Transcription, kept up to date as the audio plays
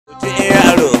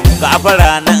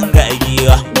gafara nan ga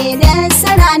giwa. Me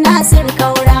nasara Nasir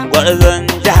Kaura. Gwarzon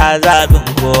jiha zaɓin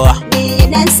kowa. Me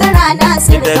nasara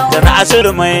Nasir Kaura. Dr.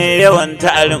 Nasir mai yawan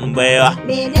tarin baiwa.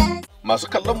 Masu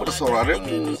kallon mu da sauraren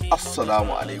mu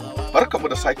assalamu alaikum. Barkamu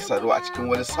da sake saduwa a cikin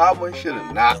wani sabon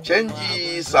shirin na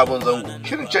canji sabon zango.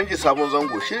 Shirin canji sabon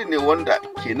zango shiri ne wanda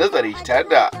ke nazari tare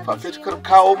da fafutukar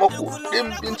kawo maku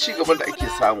ɗimbin ci gaban da ake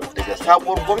samu daga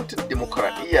sabuwar gwamnatin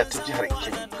demokuraɗiyya ta jihar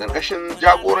Kebbi ƙarƙashin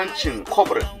jagorancin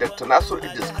Comrade Dr. Nasir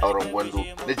Idris Kauran Gwandu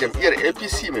na jam'iyyar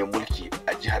APC mai mulki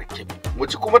a jihar Kebbi,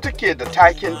 wacce kuma take da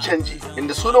taken canji,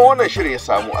 inda sunan wannan shirin ya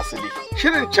samu asali.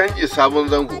 Shirin canji sabon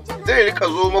zango zai rika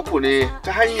zo maku ne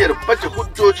ta hanyar baje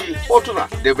hujjoji, hotuna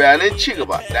da bayanan ci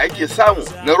gaba da ake samu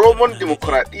na roman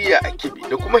dimokuraɗiyya a Kebbi,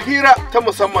 da kuma hira ta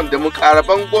musamman da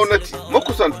muƙaraban gwamnati,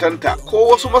 makusantanta ko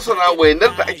wasu masana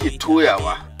wainar da ake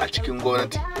toyawa a cikin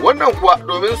gwamnati. Wannan kuwa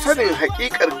domin sanin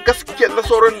hakikar gaskiyar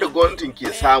nasarorin da gwamnatin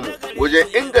ke samu wajen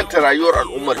inganta rayuwar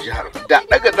al'ummar jihar da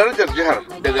daga darajar jihar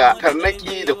daga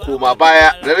tarnaki da koma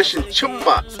baya na rashin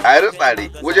cimma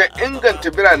tsare-tsare wajen inganta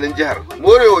biranen jihar,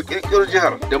 morewa kirkirar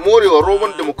jihar da morewa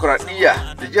roman demokuraɗiyya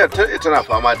da jihar tana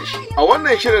fama da shi. A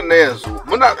wannan shirin na yanzu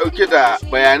muna ɗauke da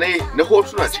bayanai na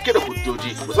hotuna cike da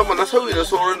hujjoji musamman na sauyi na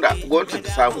saurin da gwamnatin ta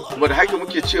samu, kuma da haka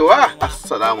muke cewa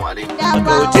assalamu alaikum.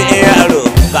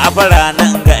 Gafara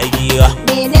nan ga giwa.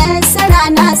 Me nasara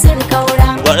Nasir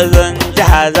Kaura. Gwarzon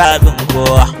jiha zaɓin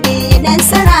kowa. Me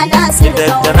nasara Nasir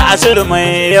Kaura. Dr. Nasir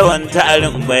mai yawan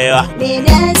tarin baiwa. Me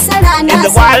nasara Nasir Kaura. Ita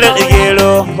kwalar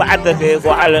gero ba ta kai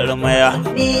kwalar maiwa.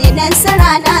 Me nasara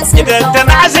Nasir Kaura. Dr.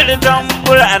 Nasir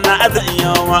tambura na azan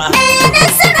yoma. Me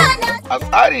nasara A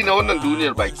tsari na wannan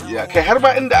duniyar baki daya, kai har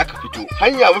ma inda aka fito,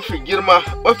 hanya mafi girma,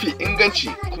 mafi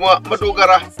inganci kuma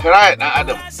madogara ta raya dan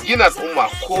adam, gina al'umma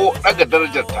ko daga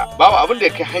darajarta, babu abin da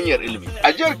ya kai hanyar ilimi.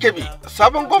 A jihar Kebbi,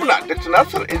 sabon gwamna Dr.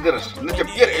 Nasir Idris na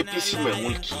jam'iyyar APC mai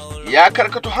mulki ya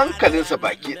karkato hankalinsa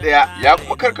baki daya, ya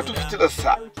kuma karkato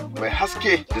fitilarsa mai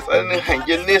haske da tsananin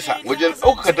hangen nesa wajen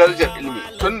ɗaukaka darajar ilimi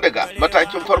tun daga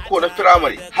matakin farko na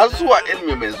firamare har zuwa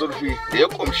ilimi mai zurfi da ya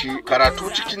kumshi karatu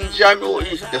cikin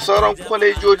jami'o'i da sauran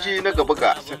kwalejoji na gaba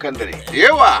ga sakandare. Da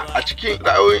yawa a cikin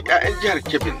ra'ayoyin 'ya'yan jihar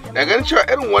Kebbi na ganin cewa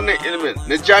irin wannan ilimin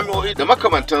na jami'o'i da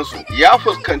makamantansu ya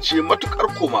fuskanci matukar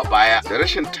koma baya da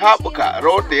rashin tabuka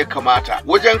rawar da ya kamata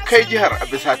wajen kai jihar a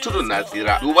bisa tudun na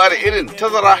tsira, duba da irin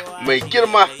tazara mai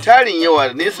girma, tarin yawa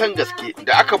da nisan gaske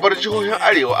da aka bar jihohin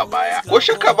arewa a baya. Ko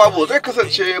shakka babu zai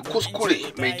kasance kuskure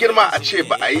mai girma a ce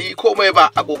ba a yi komai ba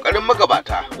a kokarin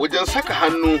magabata wajen saka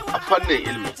hannu a fannin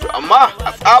ilimi. To amma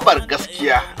a tsabar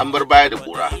gaskiya an bar baya da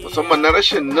kura, musamman na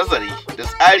rashin nazari da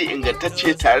tsari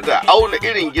ingantacce tare da auna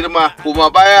irin girma, koma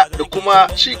baya da kuma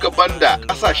ci gaban da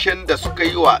kasashen da suka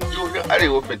yi wa jihohin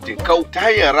arewa fintinkau ta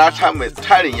hanyar rata mai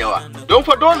tarin yawa. Don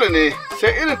fa dole ne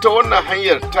sai irin ta wannan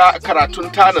hanyar ta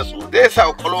karatun ta natsu da ya sa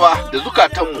kwakwalwa da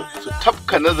zukatanmu su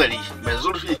tafka nazari mai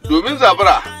zurfi domin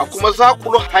zabura a kuma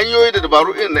zakulo hanyoyi da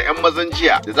dabaru irin na 'yan mazan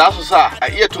jiya da za su sa a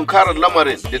iya tunkarar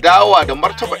lamarin da dawowa da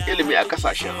martaba ilimi a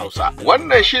kasashen Hausa.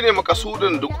 Wannan shine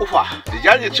makasudin dukufa da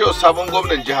jajircewa sabon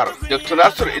gwamnan jihar Dr.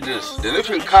 Nasir Idris da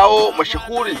nufin kawo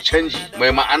mashahurin canji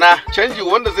mai ma'ana, canji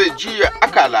wanda zai juya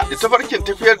akala da tafarkin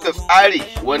tafiyar da tsari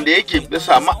wanda yake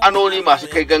bisa ma'anoni masu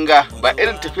kai ganga, ba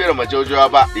irin tafiyar majaujawa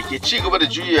ba da ke ci gaba da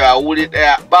juyawa wuri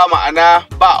daya, ba ma'ana,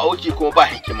 ba auki kuma ba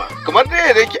hikima. Kamar da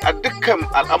yake a dukkan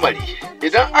al'amari,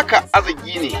 idan aka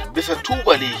azagi ne bisa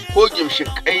tubali ko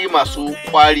gimshikai masu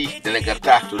kwari da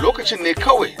nagarta, to lokacin ne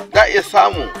kawai za a iya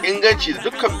samun inganci da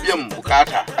dukkan biyan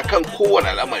bukata akan kowane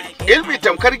al'amari. Ilmi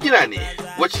tamkar gina ne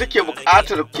wacce take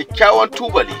buƙatar kyakkyawan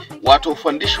tubali, wato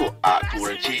fandisho a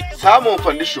turanci. Samun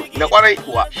fandisho na kwarai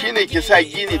kuwa shine ke sa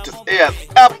gini ta tsaya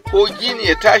tsaf ko gini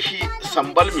ya tashi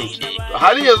sambal miƙe. To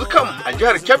halin yanzu kam a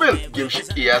jihar Kebbi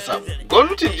gimshiki ya samu.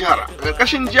 Gwamnatin jihar a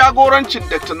ƙarƙashin jagorancin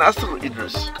Dr. Nasir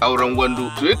Idris Kauran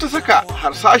Gwandu tuni ta saka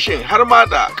harsashen har ma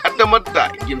da ƙaddamar da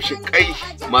gimshikai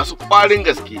masu ƙwarin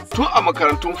gaske tun a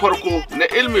makarantun farko na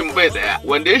ilimin bai ɗaya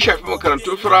wanda ya shafi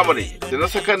makarantun firamare da na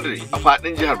sakandare a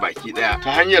faɗin jihar baki ɗaya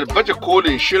ta hanyar baje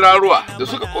kolin shirarwa da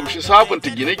suka ƙumshi sabunta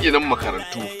gine-ginen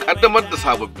makarantu, ƙaddamar da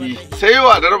sababbi,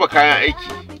 sayowa da raba kayan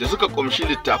aiki da suka ƙumshi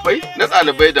littafai na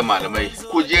ɗalibai da malamai,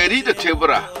 kujeri da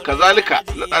tebura kazalika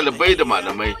na ɗalibai da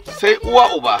malamai, sai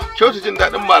uwa uba kyauta jin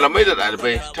daɗin malamai da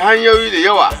ɗalibai ta hanyoyi da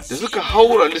yawa da suka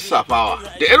haura lissafawa.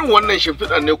 Da irin wannan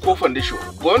shimfiɗar ne ko fandisho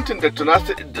gwamnatin Dr.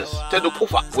 Nasir Idris ta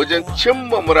dukufa wajen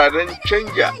cimma muradan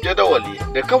canja jadawali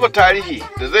da kafa tarihi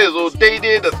da zai zo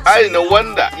daidai da tsari na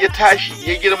wanda ya tashi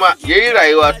ya girma ya yi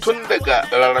rayuwa tun daga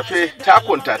rarrafe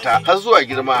takunta ta har zuwa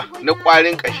girma na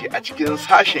ƙwarin ƙashi a cikin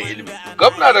sashen ilimi.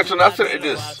 Gwamna Dr. Nasir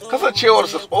Idris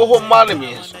kasancewarsa tsohon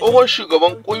malami, tsohon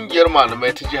shugaban ƙungiyar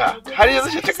malamai ta jiha har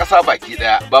yanzu ta ƙasa baki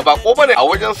ɗaya ba bako bane a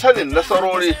wajen sanin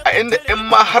nasarori a inda in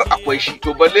ma har akwai shi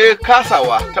to balle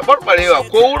kasawa ta barbarewa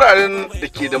ko wuraren da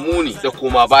ke da muni da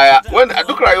koma baya wanda a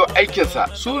duk rayuwar aikinsa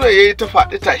su ne ya yi ta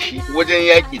faɗi tashi wajen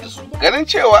yaƙi da su. Ganin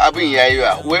cewa abin ya yi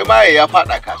wa wai maye ya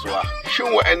faɗa kasuwa. Shin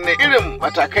wa'anne irin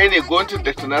matakai ne gwamnatin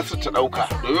Dr. Nasir ta ɗauka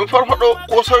domin farfaɗo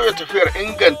ko sauya tafiyar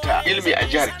inganta ilimi a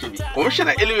jihar Kebbi?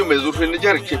 Kwamishinan ilimi mai zurfi na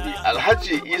jihar Kebbi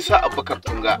Alhaji Isa Abubakar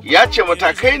Tunga ya ce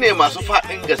matakai ne masu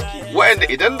faɗin gaske wa'anda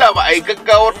idan da ba a yi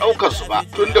gaggawar ɗaukar su ba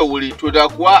tun da wuri to da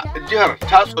kuwa jihar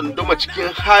ta tsunduma cikin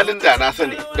halin da na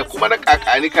sani da kuma na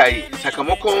kakanikayi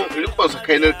sakamakon rikon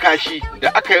sakainar kashi da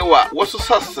aka yi wa wasu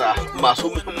sassa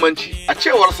masu muhimmanci. A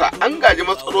cewarsa an gaji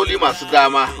matsaloli masu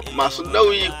dama masu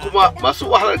nauyi kuma masu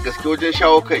wahalar gaske wajen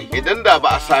shawo kai idan da ba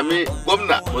a sami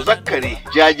gwamna muzakkari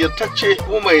jajirtacce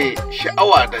kuma mai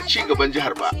sha'awa da ci gaban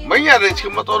jihar ba. Manya da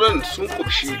cikin matsalolin sun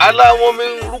kubshi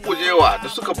alamomin rugujewa da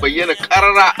suka bayyana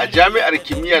karara a jami'ar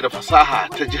kimiyya da fasaha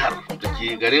ta jihar da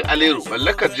ke garin Aleru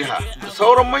mallakar jiha da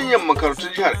sauran manyan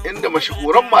makarantun jihar inda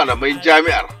mashahuran malamai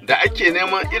jami'ar da ake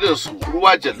neman irin su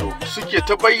ruwa jallo suke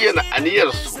ta bayyana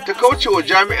aniyarsu ta kaucewa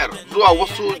jami'ar zuwa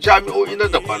wasu jami'o'i na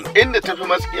daban inda tafi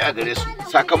matsi a gare su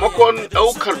sakamakon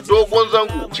ɗaukar dogon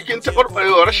zango cikin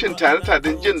taɓarɓarewar rashin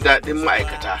tare-taden jin daɗin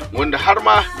ma'aikata wanda har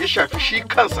ma ya shafi shi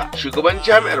kansa shugaban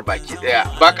jami'ar baki ɗaya.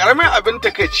 Ba ƙaramin abin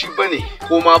takaici ba ne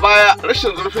koma baya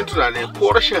rashin zurfin tunani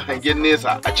ko rashin hangen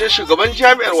nesa a ce shugaban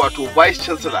jami'ar wato vice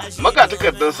chancellor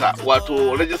magatakardansa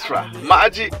wato registrar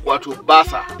ma'aji wato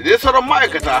basa da dai sauran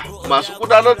ma'aikata masu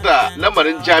gudanar da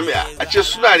lamarin jami'a a ce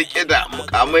suna rike da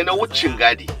mukamai na wucin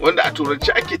gadi wanda a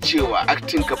turanci ake cewa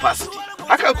acting capacity.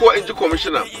 Hakan kuwa in ji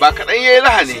kwamishinan ba kaɗan ya yi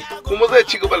lahani kuma zai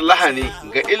ci gaba da lahani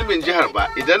ga ilimin jihar ba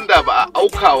idan da ba a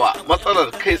aukawa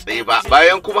matsalar kai tsaye ba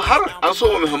bayan kuma har an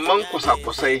soma muhimman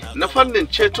kwasa-kwasai na fannin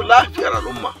ceto lafiyar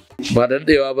al'umma. Ba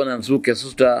daɗewa ba nan su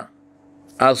kesusta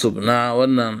asub na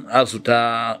wannan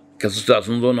asuta kesusta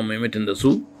sun zo na mai mitin da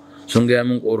su sun gaya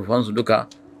min ƙorafansu duka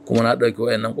kuma na ɗauki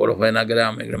wayannan ƙorafai na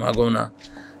gada mai girma gwamna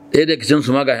ɗaya da kicin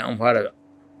su magashi an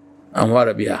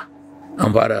fara biya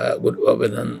an fara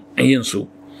yin su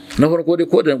na farko dai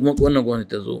ko da wannan gwamnati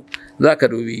ta zo za ka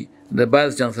dubi da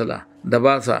vice chancellor da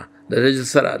basa da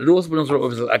registrar da wasu principal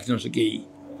officers acting suke yi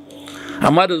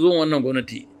amma da zuwan wannan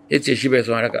gwamnati ya ce shi bai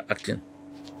son harkar acting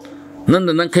nan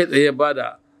da nan kai tsaye ba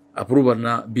da approval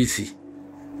na BC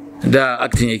da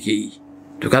acting yake yi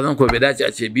to ka san ko bai dace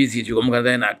a ce BC ce kuma kan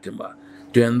yana acting ba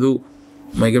to yanzu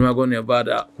mai girma gwamnati ya ba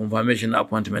da confirmation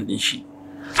appointment din shi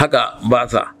haka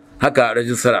basa haka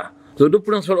registrar so duk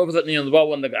principal officer din yanzu ba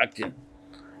wanda ga acting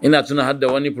ina tuna hadda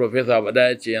wani professor bada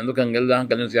ya ce yanzu kan galda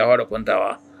hankalin su ya fara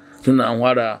kwantawa tunda an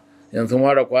fara yanzu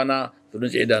fara kwana su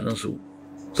dace idanun su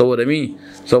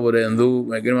saboda yanzu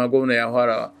mai girma gwamna ya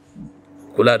fara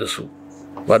kula da su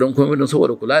ba don komai don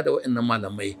saboda kula da waɗannan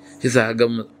malamai shi sa ga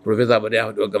professor bada ya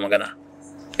faɗi magana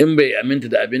in bai aminta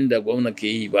da abin da gwamna ke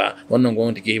yi ba wannan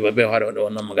gwamnati ke yi ba bai fara da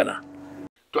wannan magana.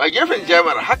 To a gefen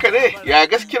jami'ar haka ne ya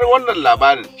gaskiyar wannan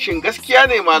labarin shin gaskiya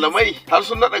ne malamai har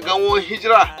sun naɗa ganwon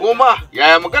hijira ko ma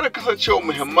yaya magana kasancewa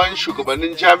muhimman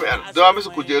shugabannin jami'ar zama musu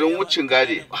kujerun wucin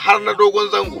gadi har na dogon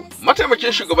zango.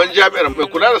 Mataimakin shugaban jami'ar mai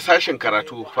kula da sashen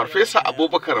karatu Farfesa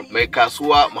Abubakar Mai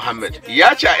Kasuwa Muhammad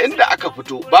ya ce a inda aka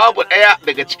fito babu ɗaya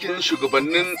daga cikin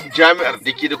shugabannin jami'ar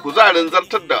da ke da kuzarin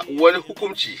zartar da wani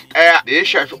hukunci ɗaya da ya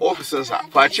shafi ofisinsa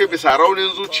face bisa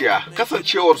raunin zuciya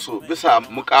kasancewarsu bisa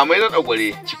mukamai na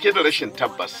ɗagware cike da rashin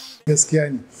tabbas.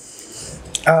 Gaskiya ne.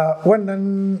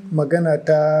 Wannan magana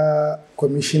ta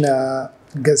kwamishina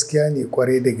gaskiya ne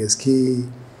kwarai da gaske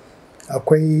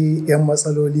akwai 'yan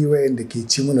matsaloli wayanda ke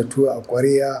ci mana tuwo a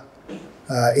ƙwarya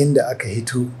inda aka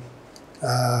hito.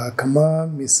 Kamar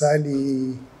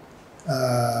misali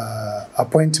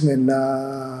appointment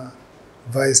na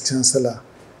vice chancellor.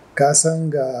 Ka san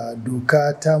ga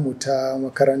doka tamu ta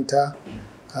makaranta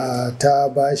ta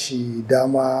ba shi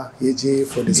dama ya je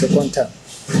for the second term.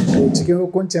 To cikin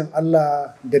hukuncin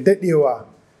Allah da dadewa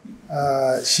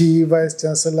shi vice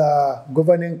chancellor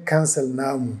governing council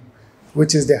namu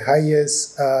which is the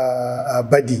highest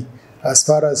body as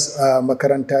far as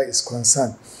makaranta is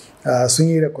concerned sun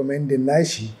yi recommending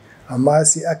nashi amma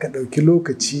sai aka ɗauki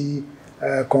lokaci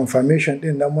confirmation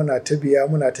ɗin nan muna ta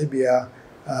biya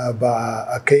ba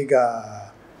a kai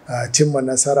ga cimma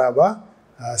nasara ba.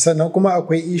 Sannan kuma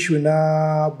akwai ishu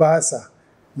na basa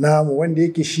namu wanda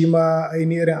yake shi ma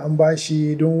ainihin an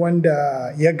bashi don wanda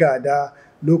ya gada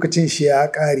lokacin shi ya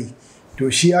ƙare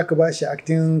to shi aka bashi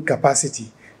acting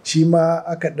capacity shi ma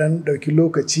aka ɗan ɗauki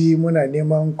lokaci muna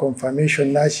neman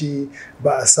confirmation nashi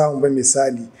ba a samu ba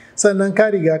misali. Sannan ka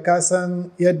riga ka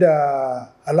san yadda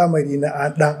al'amari na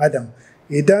ɗan adam,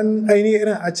 idan ainihin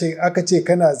irin aka ce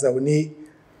kana zaune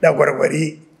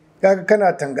ɗagwargware kaga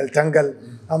kana tangal-tangal,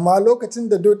 amma lokacin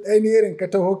da duk ainihin ka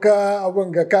taho ka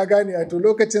abin ga ka gane to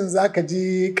lokacin za ka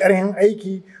ji ƙarfin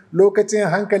aiki, lokacin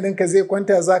hankalinka zai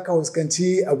kwanta, za ka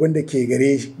fuskanci abin da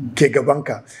ke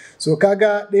gabanka. So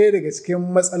kaga ɗaya daga cikin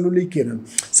matsaloli kenan.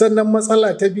 Sannan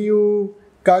matsala ta biyu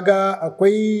kaga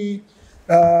akwai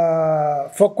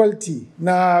faculty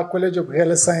na College of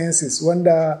Health Sciences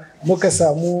wanda muka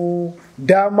samu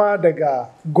dama daga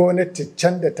gwamnati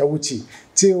can da ta wuce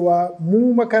cewa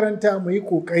mu makaranta mu yi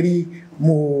kokari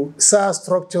mu sa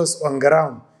structures on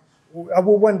ground,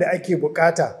 abubuwan da ake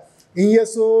bukata. In ya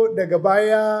so daga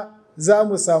baya za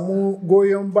mu samu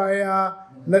goyon baya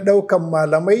na ɗaukan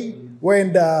malamai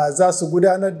wayanda za su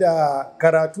gudanar da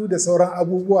karatu da sauran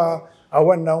abubuwa a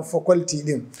wannan faculty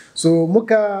din. So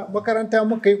makaranta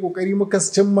muka yi kokari muka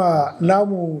cimma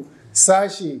namu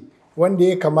sashe wanda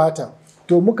ya kamata.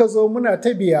 To muka zo muna ta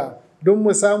biya don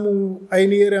mu samu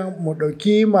ainihin mu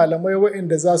ɗauki malamai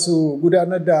waɗanda za su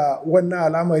gudanar da wannan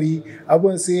al'amari.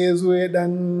 Abin sai ya zo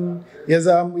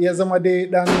ya zama dai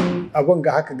ɗan abin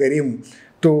ga haka gare mu.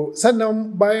 To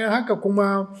sannan bayan haka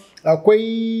kuma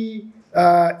akwai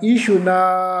issue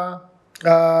na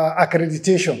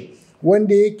accreditation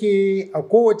wanda yake a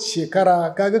kowace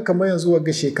shekara, kaga kamar yanzu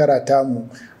waga shekara tamu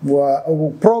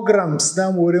programs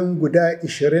namu wurin guda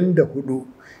 24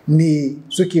 ne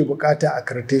suke bukata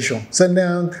accreditation.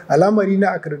 Sannan al'amari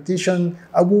na accreditation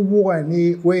abubuwa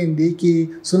ne wayanda yake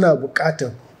suna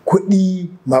bukatar kuɗi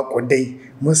makudai,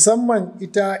 musamman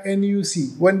ita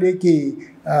NUC wanda yake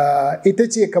ita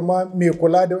ce kama mai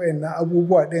kula da wayannan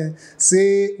abubuwa din,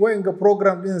 sai wayanga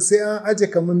program din sai an aje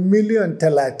kamar miliyan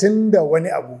 30 da wani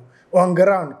abu on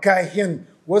ground kahin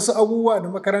wasu abubuwa da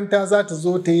makaranta za ta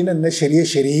zo ta yi nan na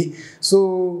shirye-shirye.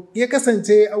 So ya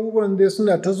kasance abubuwan da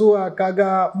suna ta zuwa,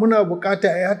 kaga muna bukata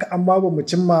a yi haka amma ba mu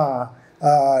cimma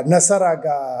nasara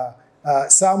ga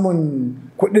samun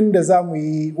kuɗin da za mu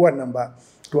yi wannan ba.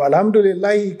 To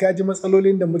alhamdulillahi kaji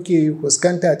matsalolin da muke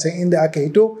fuskanta can inda aka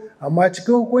hito, amma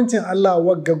cikin hukuncin Allah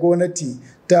wagga gwamnati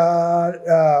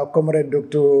ta comrade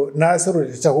Dr. Nasiru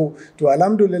da taho, to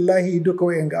alhamdulillahi duka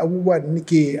wa'yanga abubuwa da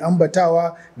nake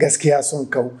ambatawa gaskiya sun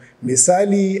kau.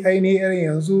 Misali ainihin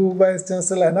yanzu vice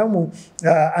chancellor namu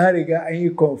an riga an yi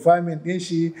confirming din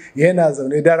shi yana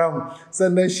zaune daram,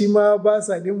 sannan shi ma ba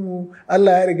sa dinmu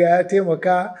Allah ya riga ya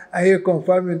taimaka an yi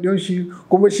confirming din shi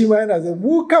kuma shi ma yana zaune.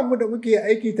 Mu kanmu da muke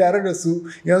aiki tare da su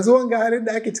yanzu wanga halin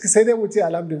da ake ciki sai dai mu ce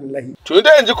alhamdulillahi. To da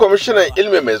yanzu kwamishinan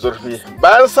ilimi mai zurfi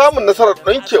bayan samun nasarar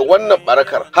ɗauke wannan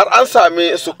barakar har an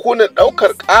sami sukunin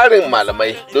ɗaukar ƙarin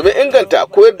malamai domin inganta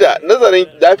koyar da nazarin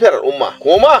lafiyar al'umma,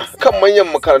 kuma ma kan manyan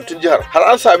makarantun jihar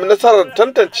har an sami nasarar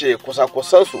tantance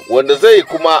kusa-kusansu wanda zai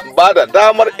kuma ba da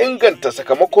damar inganta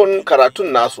sakamakon karatun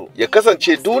nasu ya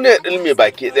kasance duniyar ilimi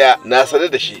baki ɗaya na sane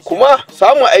da shi, kuma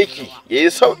samun aiki ya yi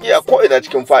sauƙi a ko'ina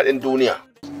cikin faɗin duniya.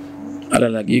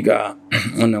 Alal hakika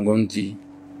wannan gwamnati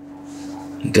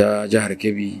ta jihar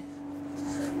Kebbi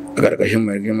a ƙarƙashin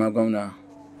mai girma gwamna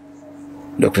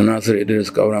Dr. Nasir Idris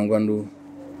Kauran Gwandu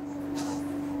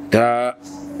ta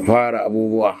fara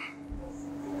abubuwa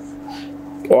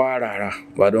ƙwarara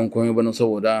ba don komai ba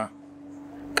saboda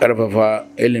ƙarfafa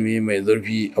ilimi mai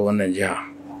zurfi a wannan jiha.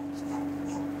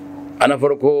 Ana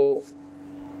farko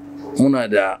muna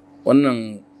da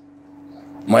wannan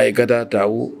ma'aikata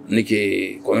tawu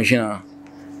nake kwamishina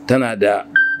tana da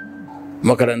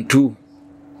makarantu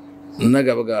na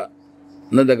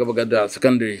gaba da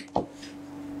secondary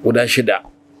guda 6.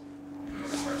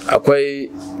 Akwai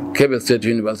Kebbi State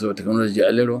University of Technology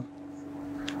Alero,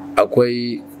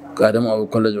 akwai Adamu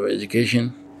College of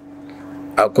Education,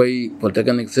 akwai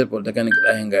State Polytechnic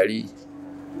Ɗahin Gari,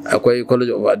 akwai College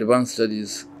of Advanced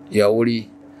Studies Yawuri,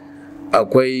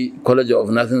 akwai College of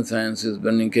Nursing Sciences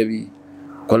Birnin Kebbi,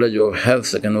 College of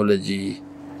Health Technology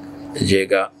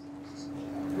Jega.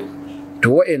 To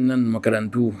wa'annan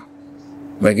makarantu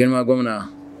mai girma gwamna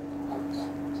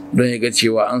don ya ga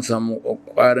cewa an samu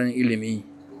ƙwaƙwaran ilimi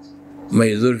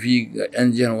mai zurfi ga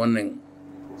 'yan jihar wannan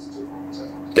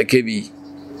ta Kebbi,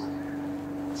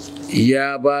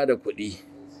 ya ba da kuɗi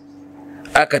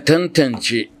aka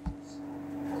tantance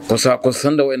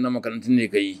kusa-kusan da wa'annan makarantun ne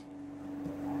ka yi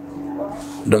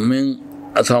domin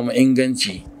a samu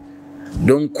inganci,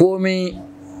 don komai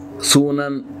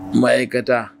sunan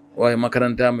ma'aikata wai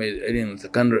makaranta mai irin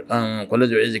secondary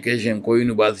college of education ko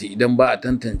university idan ba a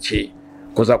tantance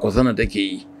kusa-kusan da take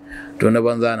yi to na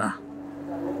banza na,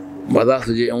 ba za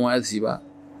su je NYSC ba,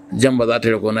 jan ba za ta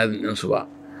recognize ɗinsu ba,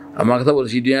 amma saboda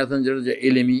shi ya san darajar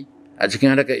ilimi, a cikin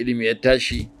harkar ilimi ya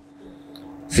tashi,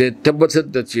 sai tabbatar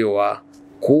da cewa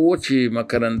kowace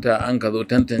makaranta an ka zo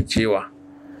tantancewa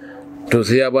to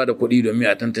sai ya ba da kuɗi domin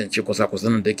a tantance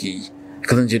kusa-kusan nan take yi,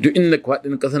 kasance duk inda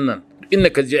faɗin ƙasar nan duk inda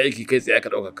ka je aiki kai tsaye aka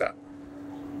ɗaukaka.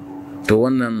 To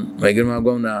wannan mai girma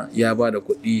gwamna ya ba da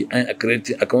kuɗi an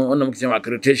akan wannan muke cewa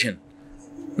accreditation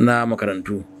na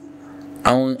makarantu,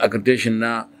 an accreditation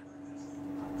na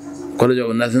College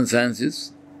of Nursing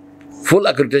Sciences, full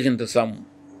accreditation ta samu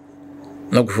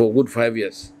na for good 5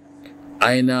 years.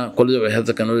 Aina College of Health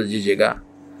Technology Jega,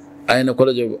 Aina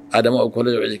College of Adamawa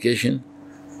College of Education,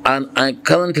 and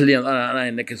currently ana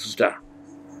yin na Kesusta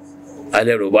a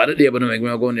Lero. Ba da ɗaya ba da mai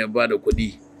girma gwamna ya ba da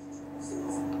kuɗi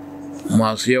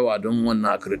masu yawa don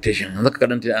wannan accreditation. Haka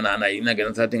karanta ana yi, ina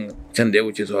ganin satin can da ya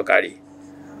wuce su kare.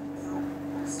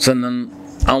 Sannan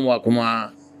an wa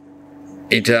kuma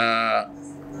ita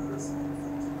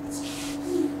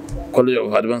College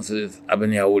of Advanced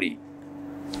abin ya wuri,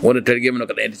 wadda ta rige mana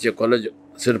kaɗan ita ce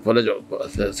State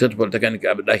Polytechnic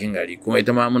a ɗakin gari, kuma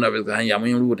ita ma muna bisa hanya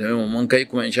mun rubuta mai mun kai,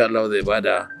 kuma insha Allah zai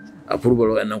bada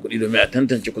approval wa'annan kuɗi domin a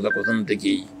tantance kusa-kusan da take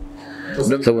yi.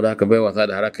 Saboda haka bai wasa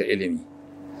da harakar ilimi.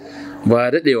 Ba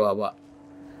daɗewa ba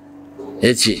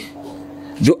ya ce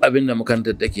duk abin da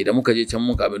makarantar take, da muka je can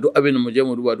muka abin duk abin da mu je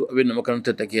mu duba duk abin da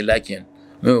makarantar take lakin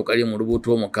mai kokari mu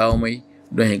rubuto mu kawo mai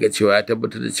don ya ga cewa ya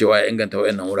tabbatar da cewa ya inganta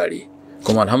wayannan wurare.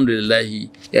 Kuma alhamdulillahi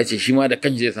ya ce shi ma da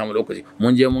kanshi zai samu lokaci,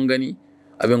 mun je mun gani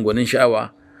abin gwanin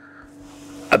sha'awa,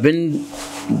 abin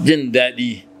jin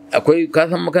daɗi. Akwai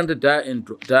kasan makarantar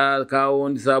ta kawo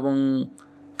wani sabon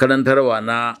karantarwa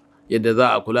na yadda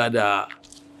za a kula da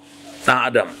ɗan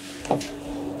adam,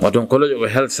 wato College of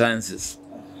Health Sciences,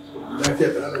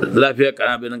 lafiyar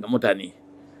ƙananan mutane,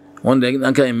 wanda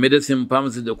an kan medicine,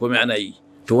 pharmacy da komai ana yi.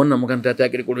 To wannan makaranta ta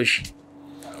kirkiro shi,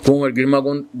 kuma girma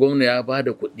gwamna ya ba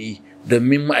da kuɗi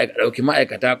domin ɗauki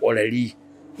ma'aikata ƙwararri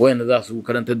wayanda za su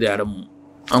karantar da yaranmu.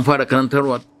 An fara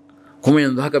karantarwa, kuma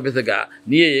yanzu haka bisa ga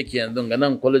niyyar yake yanzu ga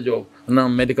nan College of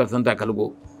Medical Center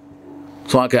Kalgo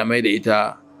sun aka mai da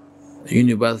ita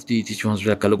University Teaching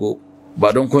Hospital Kalgo,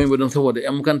 ba don komai ba don saboda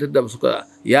 'yan makarantar da suka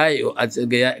yaye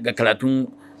ga karatun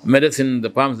medicine da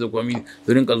pharmacy da komai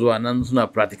su rinka zuwa nan suna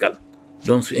practical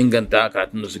don su inganta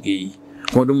karatun da suke yi.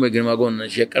 Kuma duk mai girma gwamnan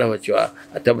shi ya karfa cewa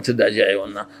a tabbatar da ajiya a yi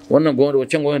wannan gwamnati,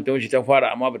 waccan gwamnati ta wuce ta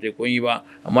fara amma ba ta yi koyi ba,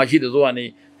 amma shi da zuwa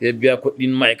ne sai biya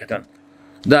kuɗin ma'aikatan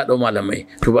da a ɗau malamai,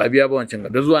 to ba a biya ba wancan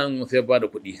da zuwa sai ba da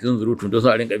kuɗi sun zurutu don su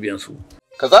a rinka biyan su.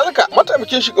 Kazalika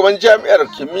mataimakin shugaban jami'ar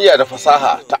kimiyya da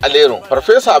fasaha ta Alero,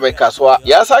 Farfesa Mai Kasuwa,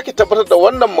 ya sake tabbatar da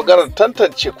wannan maganar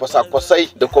tantance kwasa-kwasai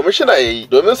da kwamishina ya yi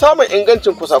domin samun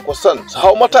ingancin kwasa-kwasan su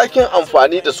hau matakin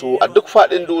amfani da su a duk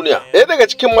faɗin duniya. Ɗaya daga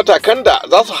cikin matakan da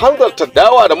za su hanzarta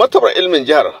dawa da martabar ilimin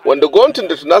jihar wanda gwamnatin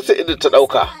da Tunasi Idil ta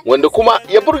ɗauka, wanda kuma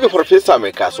ya burge Farfesa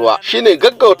Mai Kasuwa, shine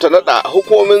gaggauta naɗa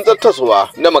hukumomin zartaswa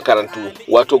na makarantu,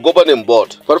 wato governing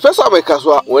board. Farfesa Mai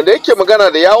Kasuwa, wanda yake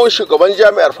magana da yawon shugaban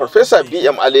jami'ar, Farfesa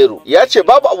BM Aleru, ya ce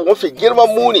babu abu mafi girman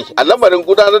muni a lamarin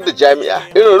gudanar da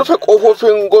jami'a irin rufe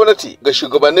kofofin gwamnati ga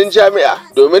shugabannin jami'a,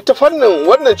 domin ta fannin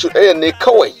wannan cuɗayyar ne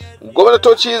kawai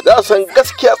gwamnatoci za su san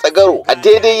gaskiya tsagaro a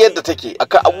daidai yadda take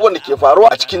akan abubuwan da ke faruwa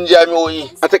a cikin jami'o'i.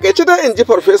 A takaice da in ji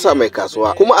Farfesa Mai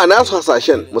Kasuwa, kuma a nasu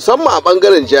hasashen musamman a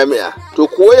bangaren jami'a, to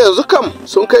kuwa yanzu kam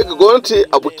sun kai ga gwamnati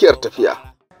a bukiyar tafiya.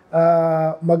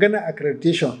 Magana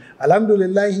accreditation,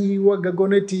 alhamdulillahi wagga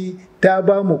gwamnati ta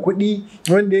ba mu kuɗi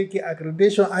wanda yake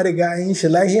accreditation an riga an yi shi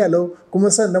lahiya lau,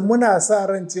 kuma sannan muna sa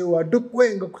ran cewa duk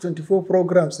wayanga 24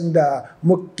 programs da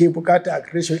muke bukata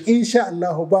accreditation insha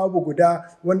Allah babu guda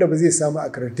wanda ba zai samu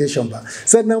accreditation ba.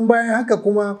 Sannan bayan haka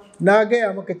kuma na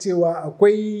gaya maka cewa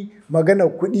akwai magana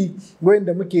kuɗi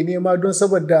wayanda muke nema don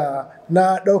saboda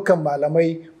na ɗaukan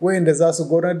malamai wayanda za su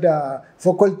gudanar da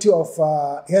Faculty of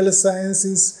Health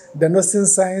Sciences da Nursing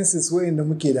Sciences wayanda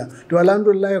muke da. To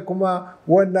alhamdulillah kuma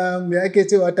wannan me ake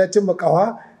cewa ta cimma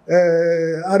kawa,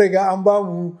 an riga an ba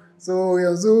mu, so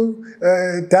yanzu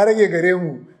ta rage gare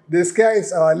mu. The sky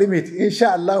is our limit.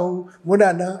 Insha Allah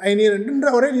muna nan ainihin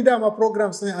already dama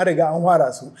programs ne an riga an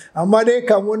fara su, amma dai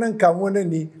kamo nan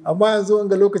ne, amma yanzu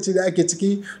wanga lokaci da ake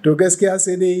ciki to gaskiya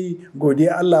sai dai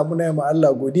godiya Allah, muna yi ma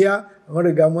Allah godiya, mun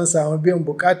riga mun samu biyan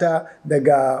bukata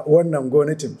daga wannan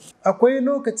gwamnatin. Akwai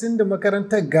lokacin da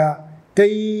makarantar ga ta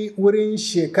yi wurin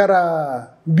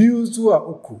shekara 2 zuwa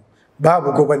 3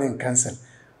 babu governing council.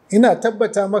 Ina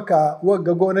tabbata maka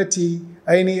wagga gwamnati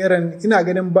ainihin irin ina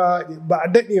ganin ba a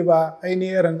daɗe ba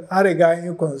ainihin irin an riga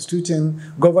yin constituting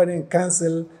governing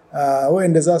council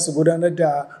wayanda za su gudanar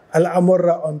da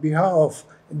al'amurra on behalf of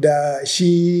da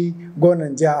shi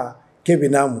gwamnan jiha Kebbi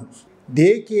namu. Da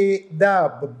yake da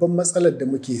babban matsalar da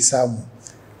muke samu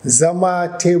zama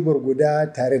tebur guda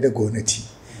tare da gwamnati.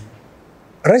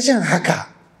 Rashin haka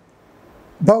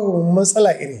babu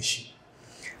matsala irin shi.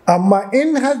 Amma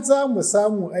in har za mu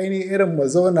samu ainihin irin mu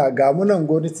zauna ga munan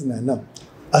gwamnati na nan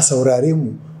a saurare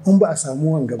mu, in ba a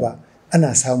samu wanga ba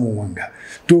ana samun wanga.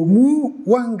 To mu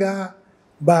wanga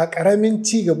ba ƙaramin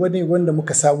ci gaba ne wanda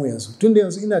muka samu yanzu. Tunda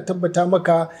yanzu ina tabbata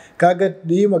maka kaga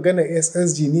da yi magana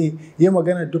SSG ne, yi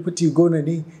magana deputy governor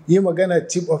ne, yi magana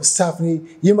chief of staff ne,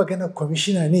 yi magana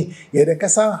commissioner ne, yadda ka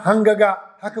san hangaga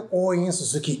haka ƙoyoyinsu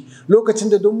suke. Lokacin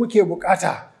da don muke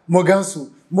bukata mu gansu,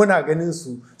 muna ganin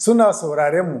su, suna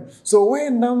sauraren mu. So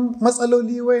wayannan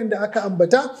matsaloli wayanda aka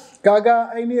ambata, kaga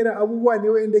ainihin abubuwa ne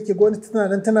wayanda ke gwamnati tana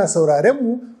nan tana sauraren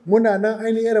mu, muna nan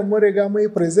ainihin mun riga mai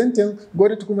presenting,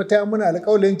 gwamnati kuma ta muna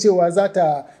alƙawarin cewa za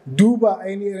ta duba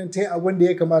ainihin ta yi abin da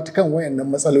ya kamata kan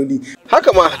wayannan matsaloli.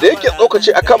 Haka ma da yake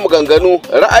tsokaci akan maganganu,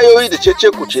 ra'ayoyi da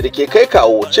cece kuce da ke kai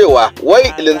kawo cewa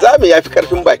wai linzami ya fi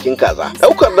karfin bakin kaza.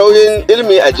 Daukar nauyin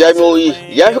ilimi a jami'o'i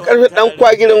ya fi karfin dan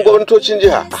kwagirin gwamnatocin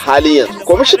jiha a halin yanzu.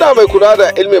 Kwamishina mai kula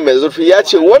da ilimi mai zurfi ya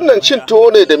ce wannan cin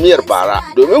tuwo ne da miyar bara,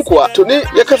 domin kuwa tuni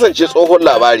ya kasance tsohon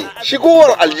labari.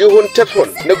 Shigowar aljihun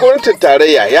TETFund na gwamnatin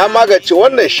tarayya ya magance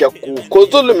wannan shakku ko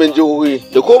zulumin jihohi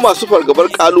da ko masu fargabar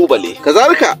kalubale.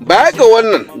 Kazalika baya ga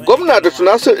wannan, gwamna da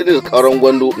Nasir Idris Kauran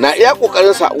Gwandu na iya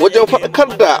kokarinsa wajen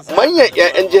faɗakar da manyan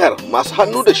 'ya'yan jihar masu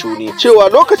hannu da shuni cewa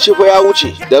lokaci fa ya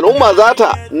wuce da al'umma za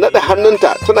ta naɗa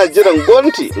hannunta tana jiran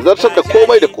gwamnati zartar da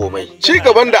komai da komai. Ci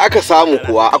gaban da aka samu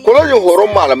kuwa a kwalejin horon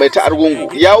malamai ta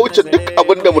Argungu ya wuce duk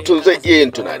abin da mutum zai iya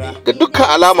yin tunani. Ga dukkan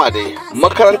alama dai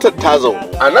makarantar ta zaunu.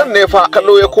 A nan ne fa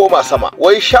kallo ya koma sama,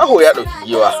 wai shaho ya ɗauki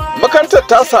giwa. Makarantar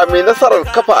ta sami nasarar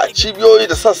kafa cibiyoyi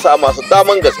da sassa masu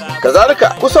daman gaske.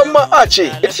 Kazalika kusan ma a ce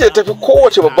ita ce tafi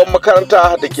kowace babban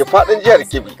makaranta da ke faɗin jihar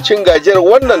Kebbi cin gajiyar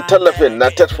wannan tallafin na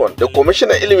TETFund da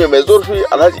kwamishinan ilimi mai zurfi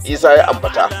Alhaji Isa ya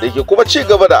ambata, da ke kuma ci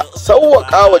gaba da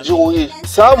sauwaƙa wa jihohi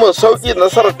samun sauƙi da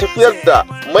nasarar tafiyar da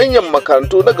manyan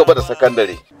makarantu na gaba da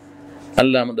sakandare.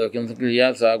 Allah madaukakin sarki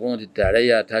ya sa gwamnati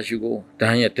tarayya ta shigo ta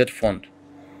hanyar TETFund,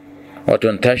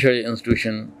 wato Tertiary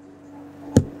Institution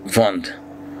Fund,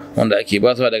 wanda ake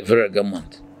ba su daga federal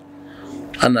government.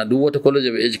 Ana duk wata college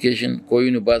of education ko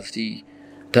university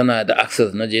tana da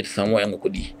access na je ta samu wayan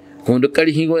kuɗi. Kuma duk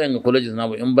ƙarfi wayan colleges na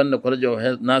in banda college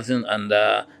of nursing and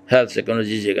health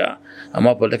technology shiga,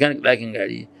 amma polytechnic ɗakin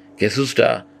gari,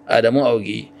 Kesusta, Adamu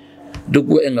Augi, duk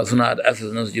wayan suna da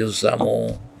access na su je su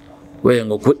samu wayan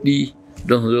kuɗi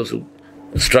don su zo su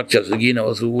structure su gina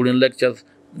wasu wurin lectures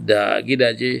da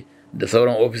gidaje da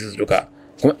sauran offices duka.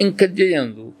 Kuma in ka je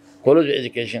yanzu college of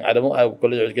education Adamu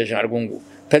college of education Argungu,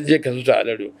 ka je Kesusta a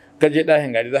Lado, ka je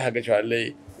ɗakin gari, za ka ga cewa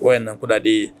lallai wayannan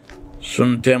kuɗaɗe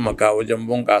sun taimaka wajen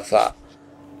bunƙasa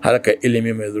harkar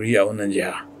ilimi mai zurfi a wannan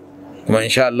jiha. Kuma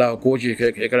insha Allah ko ce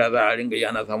shekara za a ringa yi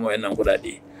ana samun wayannan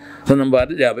kuɗaɗe. Sannan ba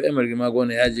da ba Emir Girma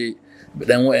Gona ya je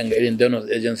dan wayan ga irin donors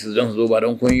agencies don su zo ba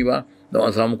don koyi ba, don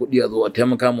a samu kuɗi a zo a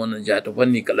taimaka ma wannan jiha ta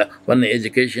fanni kala, fannin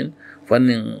education,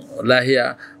 fannin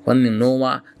lahiya, fannin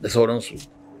noma da sauransu.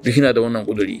 Duk yana da wannan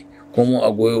kuduri. Kuma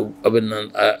a goyo abin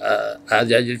nan a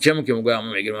jajirce muke mu goya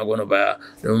mai girma Gona baya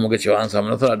don mu ga cewa an samu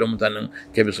nasara don mutanen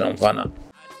Kebbi su amfana.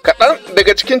 Kaɗan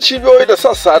daga cikin cibiyoyi da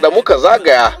sassa da muka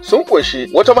zagaya sun ƙunshi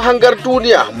wata mahangar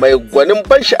duniya mai gwanin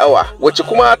ban sha'awa, wacce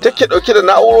kuma take ɗauke da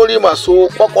na'urori masu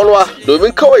ƙwaƙwalwa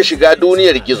domin kawai shiga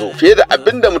duniyar gizo fiye da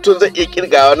abin da mutum zai iya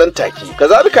ƙirgawa nan take.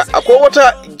 Kazalika akwai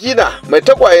wata gina mai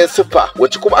tagwayen siffa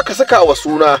wacce kuma aka saka wa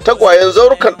suna tagwayen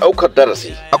zaurukan ɗaukar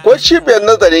darasi. Akwai cibiyar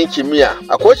nazarin kimiyya,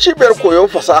 akwai cibiyar koyon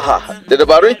fasaha da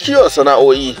dabarun kiwon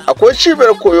sana'o'i, akwai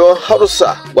cibiyar koyon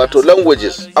harussa wato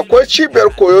languages, akwai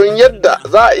cibiyar koyon yadda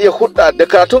za a iya hudda da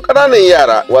karatun ƙananan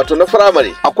yara wato na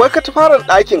firamare, akwai katafaren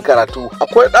ɗakin karatu,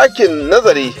 akwai ɗakin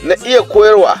nazari na iya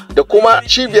koyarwa da kuma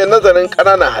cibiyar nazarin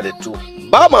ƙananan halittu.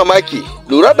 Ba mamaki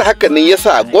lura da hakan ne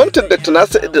yasa gwamnatin Dr.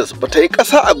 Nasir Idris ba ta yi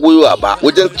ƙasa a gwiwa ba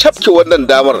wajen cafke wannan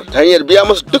damar ta hanyar biya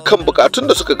musu dukkan bukatun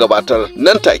da suka gabatar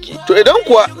nan take. To idan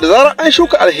kuwa da zarar an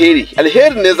shuka alheri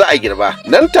ne za a girba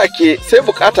nan take sai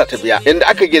bukata ta biya, inda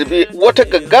aka girbi wata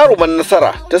gagarumar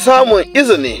nasara ta samun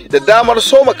izini da damar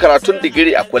soma karatun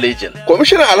digiri a kwalejin.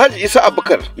 Kwamishinan Alhaji Isa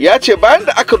Abubakar ya ce bayan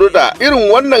da aka da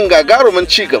irin wannan gagarumin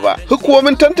ci gaba,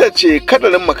 hukumomin tantance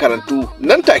kadarin makarantu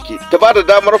nan take ta ba da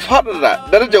damar faɗaɗa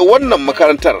darajar wannan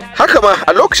makarantar. Haka ma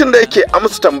a lokacin da yake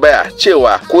amsa tambaya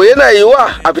cewa ko yana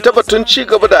yiwa a fita batun ci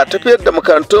gaba da tafiyar da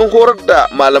makarantun horar da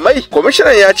malamai,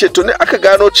 kwamishinan ya ce tuni aka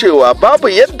gano cewa babu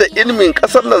yadda ilimin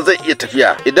kasar nan zai iya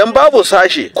tafiya idan babu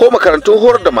sashe ko makarantun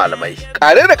horar da malamai.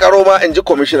 Kare da karo ma in ji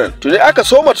kwamishinan, tuni aka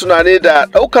soma tunani da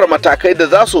daukar matakai da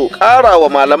za su kara wa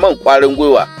malaman kwarin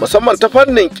gwiwa, musamman ta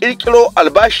fannin kirkiro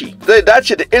albashi zai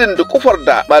dace da irin dukufar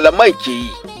da malaman ke yi.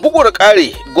 Bugu da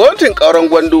ƙari, gwamnatin ƙauren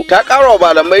Gwandu ta ƙara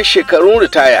wa malamai shekarun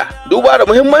ritaya duba da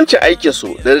muhimmancin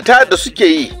aikinsu da ritayar da suke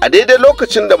yi a daidai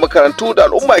lokacin da makarantu da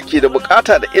al'umma ke da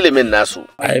bukata da ilimin nasu.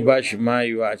 Ai ba shi ma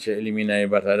yiwa a ce ilimi na yi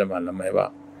ba tare da malamai ba.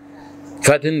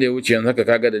 Satin da ya wuce yanzu haka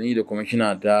kaga da ni da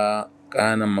kwamishina ta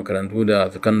ƙananan makarantu da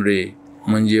sakandare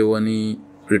mun je wani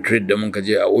retreat da muka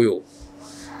je a Uyo.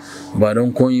 Ba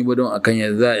don komi ba don akan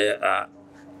yadda za a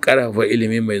ƙarfafa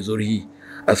ilimi mai zurfi,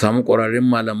 a samu ƙwararrun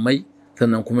malamai,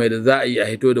 sannan kuma yadda za a yi a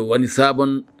hito da wani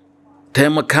sabon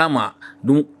taimaka ma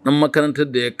ɗan makarantar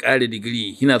da ya ƙare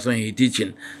digiri yana son yi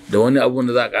teaching da wani abun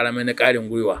da za a ƙara mai na ƙarin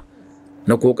gwiwa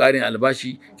na ko ƙarin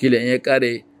albashi, kila in ya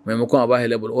ƙare maimakon a bashi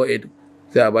level 08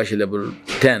 sai a bashi level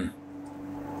 10.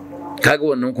 Kaga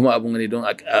wannan kuma abun ne don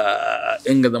a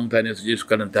ingaza mutane su je su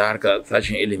karanta harkar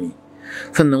sashen ilimi.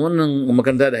 Sannan wannan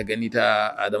makaranta da gani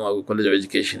ta Adamawa College of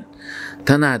Education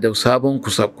tana da sabon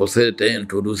kusa-kusai da ta yi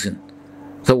introducing,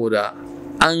 saboda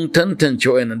an tantance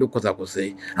wayannan duk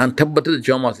kusa-kusai, an tabbatar da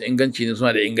cewa masu inganci ne,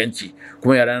 suna da inganci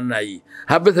kuma yara na yi.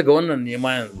 Har bisa ga wannan ne ma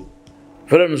yanzu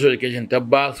Federal Ministry of Education ta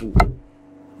ba su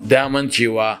daman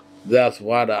cewa za su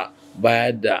fara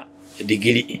bayar da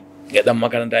digiri ga dan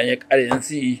makaranta ya kare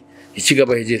NCE ya ci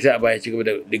gaba ya je sai a baya ci gaba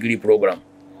da degree program.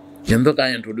 Yanzu ka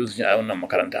introduce shi a wannan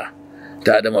makaranta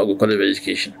ta Adamawa College of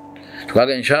Education. To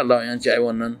kaga insha Allah yan ci ai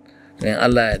wannan in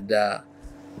Allah yadda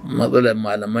matsalar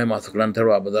malamai masu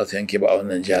karantarwa ba za su yanke ba a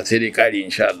wannan jiha, sai dai ƙari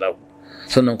insha Allah.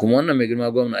 Sannan kuma wannan mai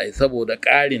girma gwamna ai saboda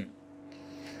ƙarin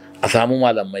a samu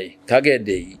malamai, kaga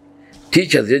yadda yi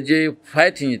teachers ya je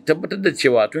fighting ya tabbatar da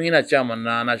cewa tun yana chairman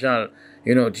na National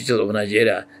Teachers of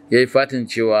Nigeria ya yi fighting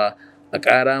cewa a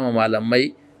ƙara ma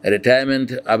malamai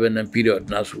retirement abin nan period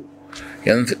nasu,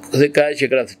 yanzu sai ka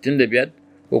shekara 65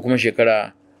 ko kuma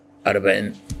shekara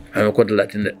 40 maimakon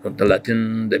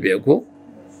 35 ko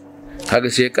kaga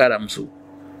sai ya kara musu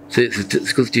sai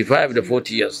 65 da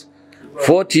 40 years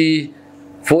 40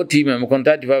 maimakon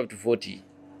 35 to 40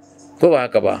 ko ba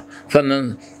haka ba.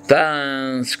 Sannan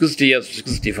ta 60 years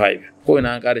 65 ko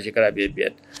ina an kara shekara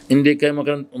 5 in dai kai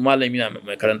malami na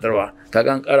mai karantarwa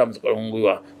kaga an kara musu karfin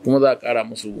gwiwa, kuma za a kara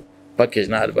musu package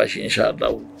na albashi insha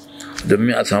Allah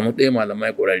domin a samu ɗaya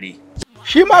malamai ƙwararri.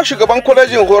 Shi ma shugaban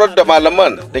kwalejin horar da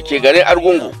malaman da ke garin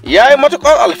Argungu ya yi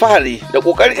matuƙar alfahari da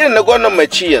ƙoƙari irin na gwamnan mai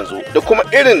ci yanzu da kuma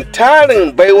irin tarin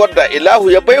baiwar da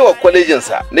Ilahu ya baiwa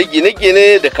kwalejinsa na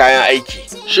gine-gine da kayan aiki.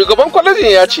 Shugaban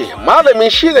kwalejin ya ce malamin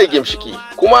shine gimshiki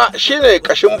kuma shine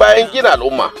kashin bayan gina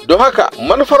al'umma. Don haka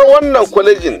manufar wannan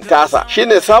kwalejin tasa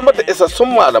shine samar da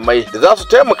isassun malamai da za su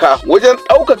taimaka wajen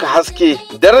ɗaukaka haske,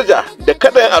 daraja da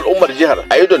kaɗayin al'ummar jihar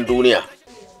a idon duniya.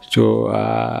 To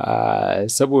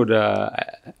saboda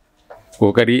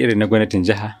kokari irin na gwamnatin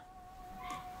jiha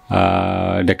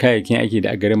da kayayyakin aiki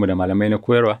da gare mu da malamai na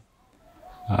koyarwa,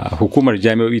 hukumar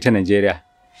jami'o'i ta Najeriya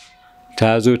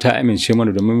ta zo ta amince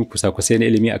mana domin kusa-kusai na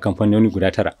ilimi a kamfanoni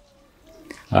guda 9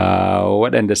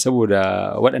 waɗanda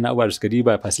saboda waɗannan abubuwa da suka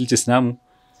diba facilities namu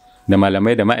da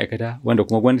malamai da ma'aikata wanda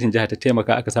kuma gwamnatin jiha ta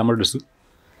taimaka aka samar da su,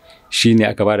 shine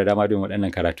aka ba da dama don waɗannan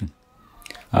karatun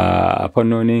a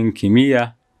fannonin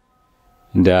kimiyya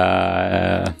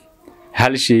da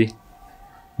harshe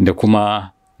da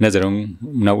kuma nazarin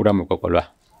na'ura mai kwakwalwa.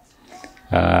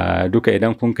 Duka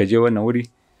idan kun je wannan wuri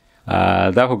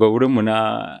za ku ga wurinmu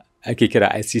na ake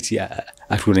kira ICT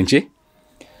a turance,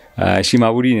 shi ma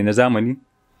wuri ne na zamani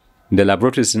da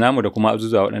laboratories namu da kuma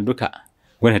azuzuwa waɗanda duka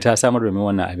gwamnati ta samar domin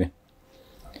wannan abin.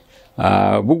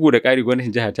 Bugu da ƙari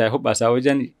gwamnatin jiha ta hubbasa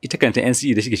wajen ita kanta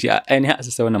NCE da shi a ainihin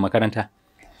asasa wannan makaranta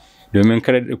domin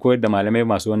koyar da malamai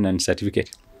masu wannan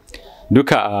certificate.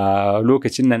 Duka a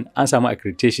lokacin nan an samu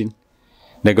accreditation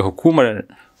daga hukumar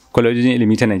kwalejojin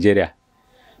ilimi ta Najeriya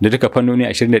da duka fannoni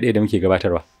 21 da muke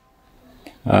gabatarwa.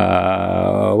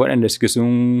 Waɗanda suke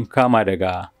sun kama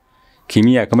daga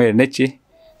kimiyya kamar yadda nace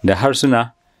da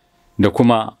harsuna da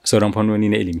kuma sauran fannoni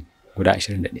na ilimi guda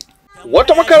 21.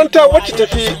 Wata makaranta wacce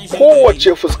tafi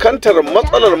kowace fuskantar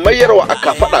matsalar mayarwa a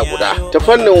kafaɗa guda ta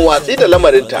fannin watsi da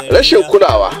lamarinta, rashin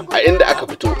kulawa a inda aka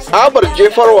fito, tsabar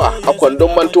jefarwa a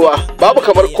kwandon mantuwa, babu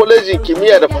kamar kwalejin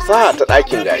kimiyya da fasaha ta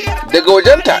ɗakin gari. Daga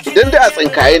wajenta idan dai a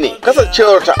tsinkaye ne,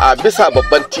 kasancewarta a bisa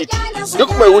babban titi, duk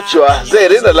mai wucewa zai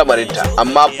rena lamarinta,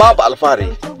 amma babu alfahari.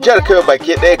 Jihar Kebbi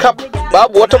baki ɗaya kaf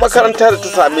babu wata makaranta da ta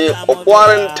sami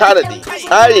kwakwaran tanadi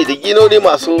tsari da ginoni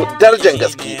masu darajar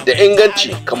gaske da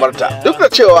inganci kamar ta. Duk da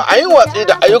cewa an yi watsi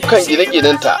da ayyukan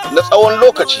gine-ginenta na tsawon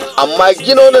lokaci, amma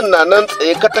ginonin na nan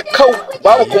tsaye katakau,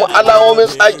 babu kuma alamomin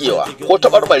tsagewa ko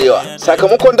taɓarɓarewa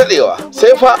sakamakon daɗewa,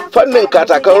 sai fa fannin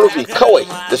katakan rufi kawai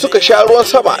da suka sha ruwan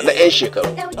sama na 'yan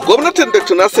shekaru. Gwamnatin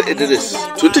Dr. Nasir Idris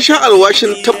tun ta sha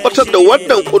alwashin tabbatar da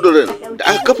wannan kudurin da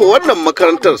aka kafa wannan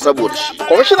makarantar saboda shi.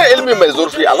 Kwamishinan ilimi mai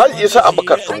zurfi Alhaji Isa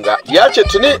Abubakar Tunga ya ce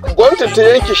tuni gwamnatin ta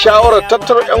yanke shawarar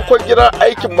tattaro 'yan kwangilar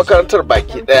aikin makarantar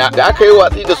baki daya da aka yi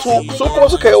watsi da su kuma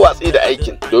suka yi watsi da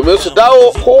aikin domin su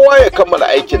dawo kowa ya kammala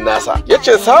aikin nasa. Ya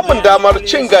ce samun damar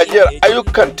cin gajiyar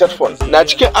ayyukan TETFund na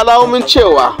cikin alamomin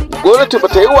cewa gwamnati ba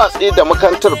ta yi watsi da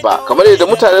makarantar ba kamar yadda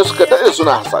mutane suka daɗe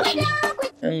suna hasashe.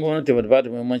 in gwamnati ba ta bata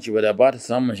muhimmanci ba da ba ta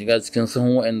samun shiga cikin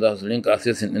sahun waɗanda su linka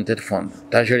assessing din TETFund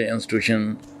tertiary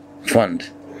institution fund.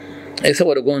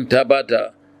 Saboda gwamnati ta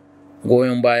bata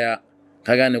goyon baya,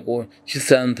 ka gane ko, shi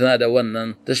san tana da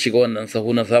wannan ta shiga wannan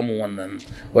sahu na samun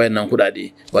wayannan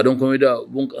kuɗaɗe ba don komai da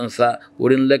bunƙasa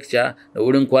wurin lecture da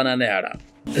wurin kwana na yara.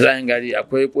 Zahin gari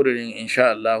akwai ƙudurin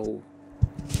insha Allah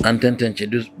an tantance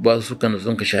duk basukan da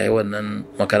sun ka shaye wannan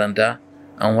makaranta,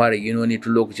 an ware ginoni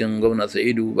tun lokacin gwamna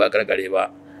Sa'idu ba karkare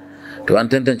ba, to an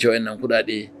tantance wayannan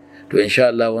kuɗaɗe, to insha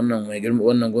Allah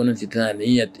wannan gwamnati tana da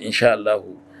niyyar insha Allah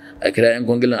a kira 'yan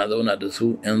kwangilan a zauna da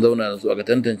su, 'yan zauna da su aka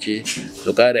tantance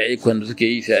su kare aikon da suke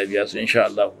yi sai a biya su insha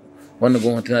Allah. Wannan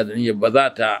gwamnati tana da niyyar ba za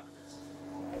ta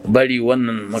bari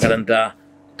wannan makaranta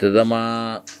ta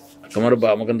zama kamar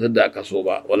ba makarantar da aka so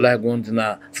ba. Wallahi gwamnati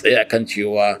na tsaye akan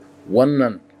cewa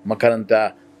wannan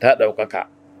makaranta ta ɗaukaka,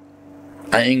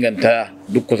 an inganta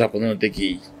duk kusa-kusan da take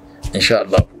yi insha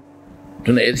Allah.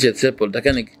 Tuna ita ce State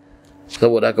Polytechnic,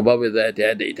 saboda haka babu za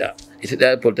ta da ita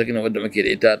ɗaya Polytechnic wadda muke da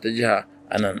ita ta jiha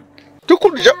a nan.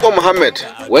 Tukur Jabbo Muhammad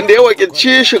wanda ya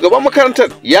wakilci shugaban makarantar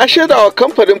ya shaida wa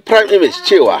kamfanin Prime Image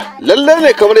cewa lallai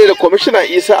ne kamar yadda kwamishina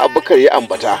Isa Abubakar ya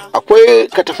ambata akwai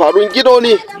katafarun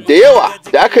gidoni da yawa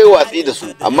da aka yi watsi da su,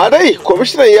 amma dai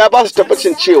kwamishinan ya ba su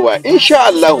tabbacin cewa insha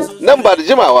Allah nan ba da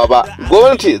jimawa ba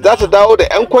gwamnati za ta dawo da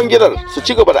 'yan kwangilar su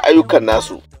ci gaba da ayyukan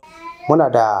nasu. Muna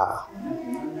da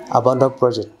abandoned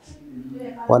project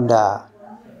wanda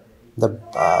the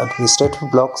administrative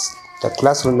blocks, da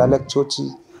classroom na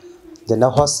leccoci, da na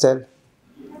hostel,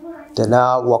 da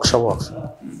na workshop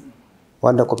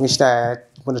wanda kwamishina ya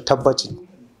muna tabbacin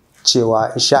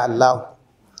cewa insha Allah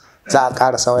za a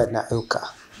ƙara sauyan na ayyuka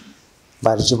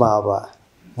ba da jimawa ba.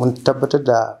 Mun tabbatar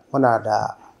da muna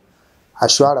da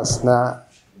assurance na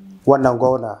wannan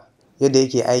gwamna yadda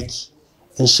yake aiki,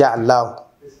 insha Allah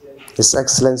His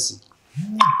Excellency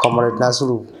Comrade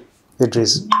Nasiru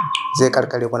Idris zai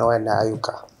karkare mana wayannan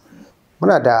ayyuka.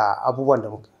 Muna da abubuwan da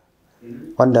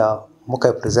wanda muka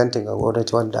yi presenting ga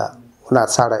gwamnati wanda muna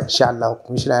tsara insha Allah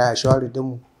kuma shi ya shawari din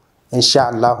mu insha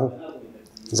Allah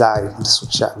za a yi da su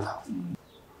insha Allah.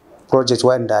 Project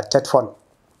wanda TETFund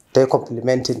ta yi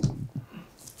complementing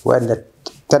wanda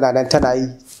tana nan tana yi,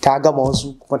 ta gama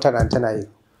wasu kuma tana yi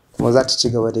kuma za ta ci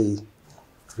gaba da yi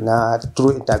na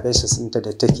through interventions ɗinta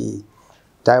da take yi.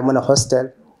 Ta yi mana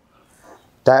hostel,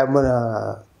 ta yi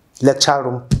mana lecture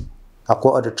room,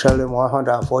 akwai auditorium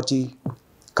 140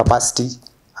 capacity,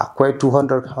 akwai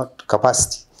 200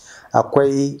 capacity,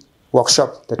 akwai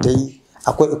workshop da ta yi,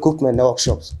 akwai equipment na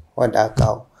workshops wanda aka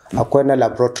kawo, akwai na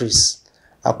laboratories,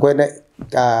 akwai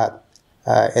na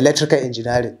electrical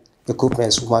engineering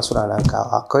equipment su masu nan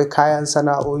kawo, akwai kayan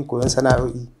sana'o'i, koyon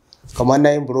sana'o'i kamar na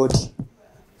yin burodi,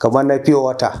 kamar na pure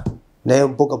water, na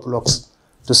yin buga blocks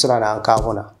duk suna nan kawo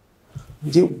muna.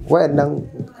 Wayannan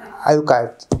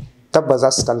ayyuka tabbas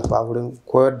za su tallafa wurin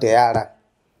koyar da yara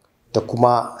da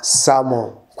kuma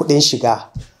samun kuɗin shiga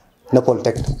na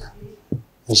polytechnic.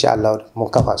 Insha Allah mun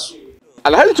kafa su.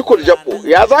 Alhaji Tukur Jabbo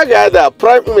ya zagaya da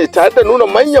Prime Image tare da nuna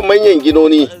manyan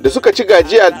ginoni da suka ci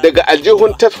gajiya daga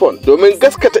aljihun TETFund domin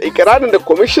gaskata ikirarin da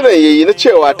kwamishinan ya yi na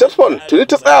cewa TETFund tuni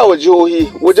ta tsaya wa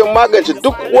jihohi wajen magance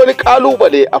duk wani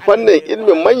kalubale a fannin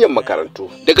ilimin manyan makarantu.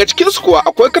 Daga cikinsu kuwa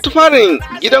akwai katafarin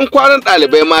gidan kwanan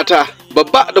ɗalibai mata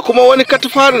babba da kuma wani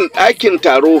katafarin ɗakin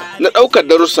taro na ɗaukar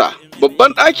darussa,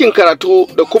 babban ɗakin karatu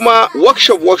da kuma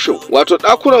workshop wato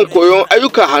ɗakunan koyon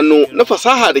ayyukan hannu na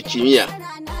fasaha da kimiyya.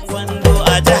 Wando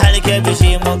a jihar Kebbi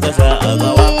shi muka sa a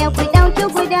gaba. Ku ɗauki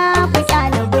guda, ku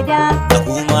kyale guda. Da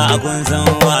kuma a kun san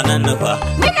wannan nufa.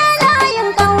 Muna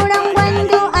layin ƙauren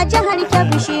gwando a jihar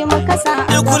Kebbi shi muka sa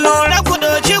a Da ku gaba. lura ku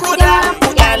ɗauki guda, ku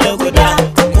kyale guda.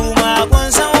 Kuma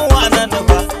kun san wannan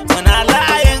nufa. Muna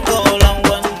layin ƙauren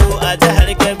gwando a jihar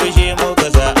Kebbi shi muka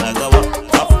sa a gaba.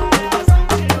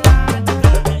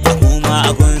 Da kuma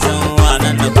a kun san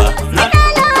wannan nufa. Muna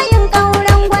layin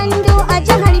ƙauren gwando a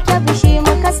jihar Kebbi shi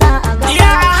muka sa a gaba. Ya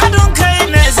haɗin kai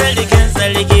ne sarkin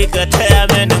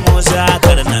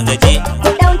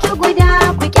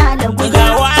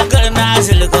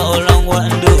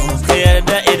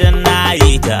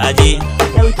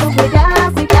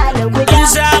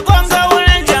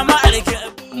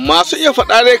Masu iya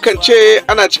faɗa ne kan ce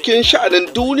ana cikin sha'anin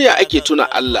duniya ake tuna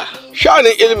Allah.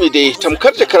 Sha'anin ilimi dai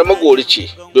tamkar jakar magori ce,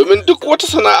 domin duk wata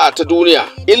sana'a ta duniya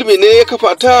ilimi ne ya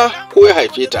kafa ta ko ya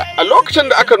haife ta. A lokacin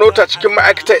da aka nota cikin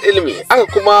ma'aikatar ilimi aka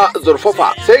kuma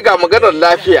zurfafa, sai ga maganar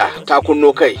lafiya ta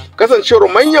kunno kai. Kasancewar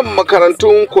manyan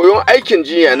makarantun koyon aikin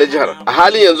jinya na jihar a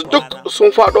halin yanzu duk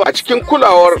sun faɗo a cikin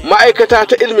kulawar ma'aikata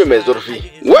ta ilimi mai zurfi.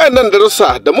 Wayannan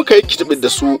darussa da muka yi kitibin da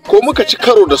su ko muka ci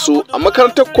karo da su a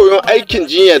makarantar koyon aikin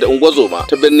jinya da ungwazoma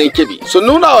ta birnin Kebbi sun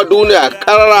nuna wa duniya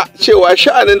karara cewa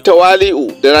sha'anin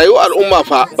tawali'u da rayuwar al'umma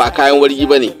fa ba kayan wargi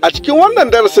bane. A cikin wannan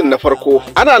darasin na farko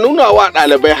ana nuna wa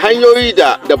ɗalibai hanyoyi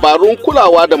da dabarun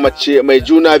kulawa da mace mai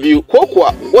juna biyu ko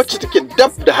kuwa wacce take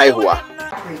dab da haihuwa.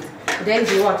 Then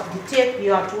the tape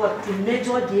you have to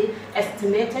measure the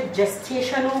estimated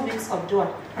gestational weeks of the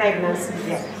pregnancy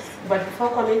there. But before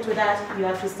coming to that, you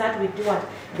have to start with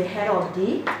the head of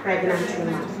the pregnant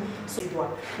woman. So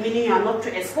meaning you are not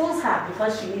to expose her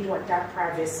because she needs that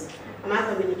privacy. Am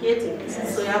I communicating?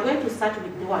 So you are going to start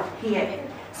with hair.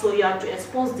 So you have to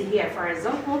expose the hair, for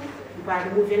example, by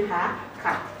removing her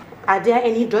cap. Are there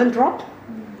any dandruff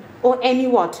or any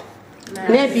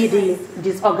maybe the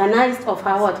disorganized of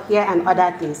her hair and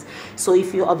other things. So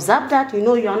if you observe that, you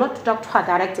know you are not to talk to her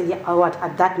directly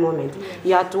at that moment.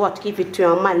 You have to keep it to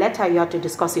your mind. Later you have to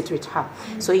discuss it with her.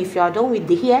 So if you are done with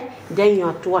the hair, then you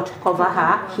have to cover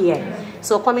her hair.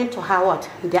 So coming to her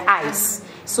the eyes.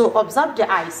 So observe the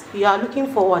eyes. You are looking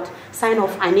for sign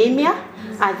of anemia.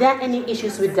 Are there any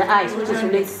issues with the eyes, which is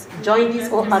related to jaundice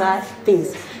or other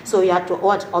things? So you have to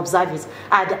observe it.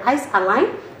 Are the eyes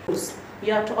aligned?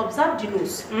 You have to observe the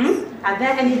nose. Are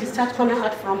there any discharge coming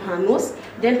out from her nose?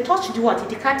 Then touch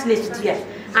the cartilage there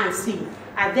and see.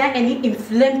 Are there any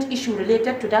inflamed issue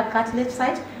related to that cartilage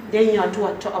site? Then you have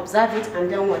to observe it and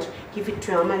then give it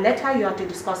to her. And later you have to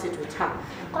discuss it with her.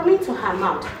 Coming to her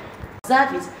mouth,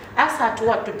 observe it. Ask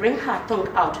her to bring her tongue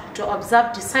out to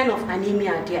observe the sign of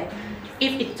anemia there.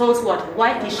 If it turns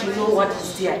why did she know what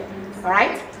is there?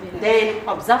 Alright? Then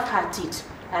observe her teeth.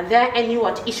 Are there any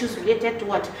issues related to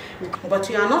But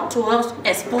you are not to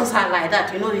expose her like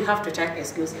that. You know you have to check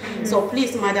excuse. So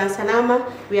please, Madam Salama,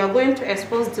 we are going to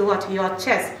expose your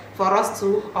chest for us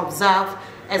to observe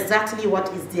exactly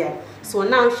what is there. So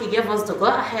now she gave us the go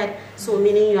ahead. So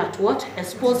meaning you have to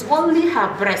expose only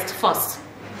her breast first.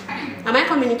 Am I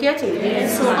communicating?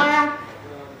 Yes. So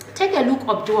take a look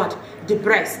of the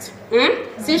breast.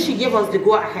 Since she gave us the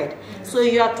go ahead. So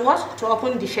you have to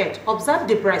open the shirt. Observe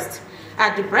the breast.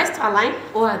 Are the breasts aligned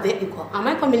or are they equal? Am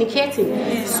I communicating?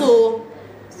 Yes. So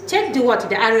check the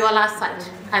areolar side.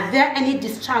 Are there any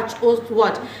discharge or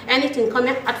anything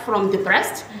coming out from the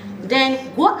breast?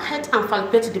 Then go ahead and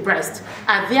palpate the breast.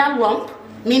 Are there lump?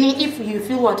 Meaning if you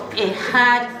feel a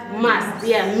hard mass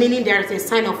there, meaning there is a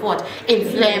sign of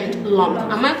inflamed lump.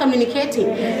 Am I communicating?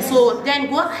 Yes. So then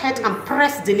go ahead and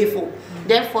press the nipple.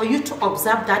 Then for you to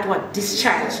observe that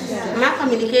discharge. Am I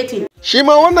communicating? Shi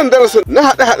ma wannan darasin na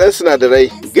haɗe-haɗen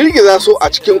sinadarai girgiza su a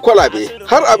cikin kwalabe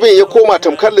har abin ya koma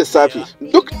tamkar lissafi.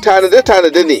 Duk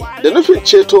tanade-tanade ne da nufin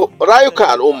ceto rayukan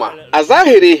al'umma. A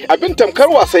zahiri abin tamkar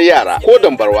wasan yara ko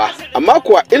dambarwa, amma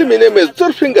kuwa ilimi ne mai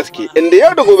zurfin gaske inda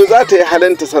yau da gobe za ta yi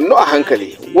halinta sannu a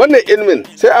hankali. Wannan ilimin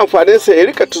sai amfaninsa ya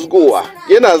rika tusgowa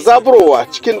yana zaburowa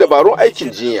cikin dabarun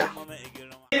aikin jinya.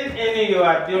 In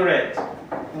your diuretic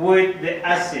with the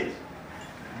acid.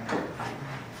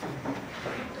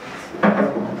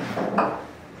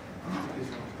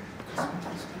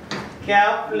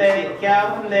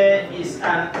 Carefully is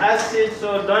an acid,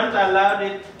 so don't allow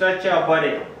it to touch your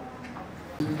body.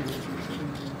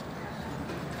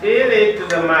 Feel it to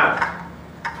the mark.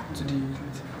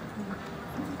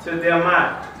 To the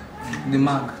mark. The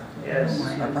mark? Yes.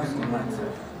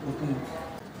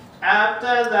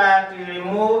 After that, you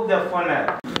remove the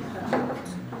funnel.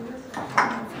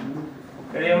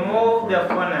 Remove the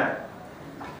funnel.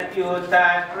 You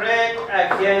titrate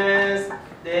against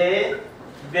the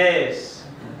base.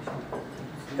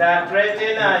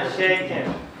 Titrating and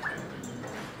shaking.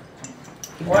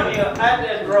 When you add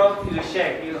a drop, you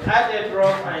shake. You add a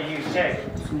drop and you shake.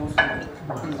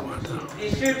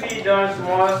 It should be done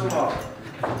small.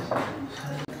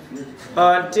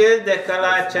 Until the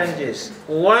color changes.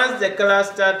 Once the color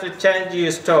starts to change,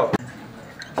 you stop.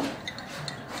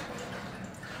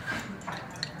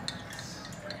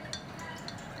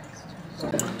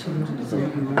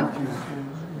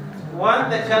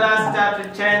 Once the color starts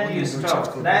to change, you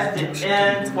stop. That's the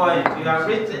end point. You have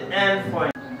reached the end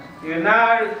point. You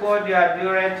now record your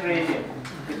diuretic reading,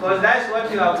 because that's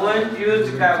what you are going to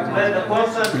use to calculate the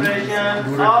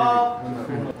concentration of.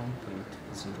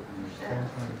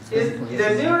 The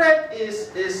diuretic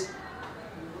is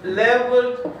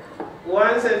leveled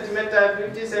 1 centimeter,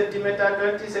 50 centimeter,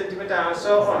 20 centimeter, and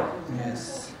so on.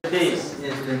 Yes. This,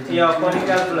 your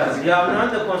conical flask. You have known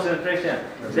the concentration.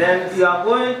 Then you are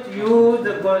going to use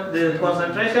the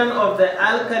concentration of the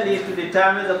alkali to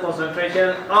determine the concentration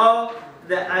of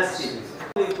the acid.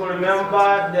 You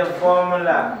remember the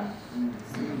formula.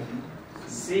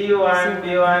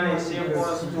 C1B1 is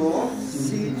equals to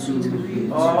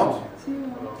C2B1 or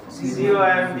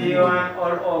C1B1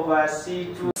 all over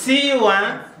C2.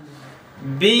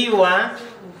 C1B1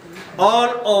 all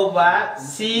over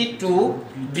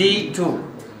C2B2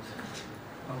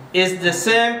 is the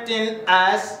same thing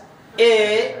as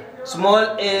A,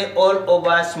 small a all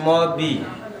over small b.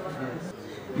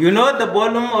 You know the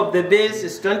volume of the base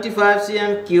is 25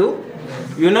 cm cube.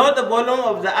 You know the volume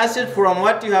of the acid from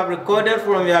what you have recorded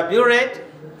from your burette.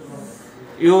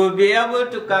 You will be able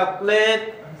to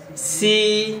calculate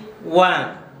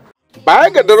C1. Baya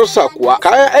ga darussa kuwa,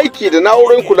 kayan aiki da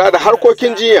na'urorin kula da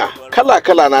harkokin jinya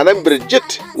kala-kala na nan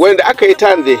Birjit wanda aka yi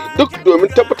tanade duk domin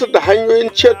tabbatar da hanyoyin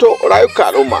ceto rayuka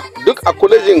al'umma duk a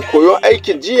kwalejin koyon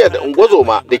aikin jinya da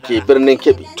ungozoma da ke birnin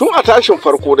Kebbi. Tun a tashin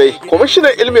farko dai,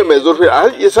 kwamishinan ilimi mai zurfi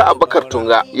Alhaji Isa Abubakar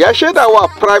Tunga ya shaida wa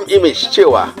Prime Image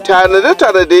cewa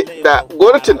tanade-tanade da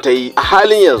gwamnatin ta yi a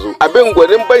halin yanzu abin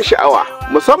gwanin ban sha'awa,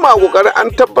 musamman a kokarin an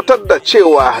tabbatar da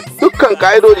cewa dukkan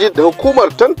ka'idoji da hukumar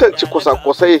tantance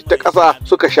kwasa-kwasai ta ƙasa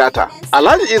suka shata.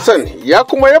 Alhaji Isan ya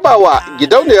kuma yaba wa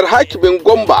gidauniyar hakimin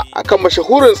Gomba akan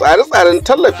mashahurin tsare-tsaren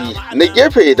tallafi na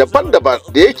gefe daban-daban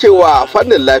da yake wa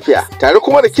fannin lafiya, tare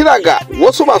kuma da kira ga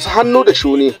wasu masu hannu da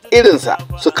shuni irinsa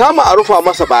su kama a rufa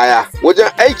masa baya wajen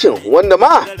aikin wanda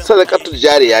ma sadaqatul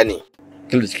jariya ne.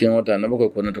 Tun cikin wata na 7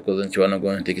 ko na 8 zan ci wannan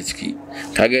gwamnati take ciki,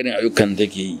 ka ga irin ayyukan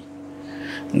take yi.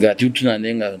 Ga tituna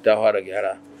ne ga ta fara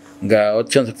gyara, ga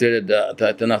waccan sakatare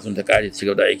da tana son ta kare ci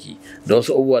gaba da aiki da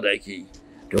wasu abubuwa da ake yi.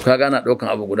 To ka gana ɗaukan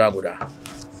abu guda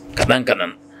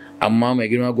kaɗan amma mai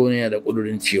girma gona yana da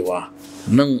ƙudurin cewa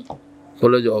nan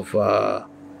College of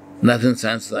Nursing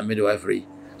Sciences and Midwifery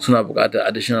suna buƙatar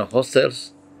additional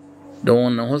hostels, don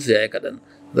wannan hostel ya yi kaɗan.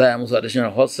 Za a yi musu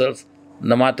additional hostels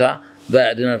na mata, za a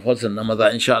yi additional hostels na maza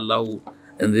insha Allah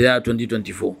in the year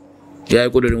 2024. Ya yi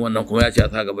ƙudurin wannan kuma ya ce a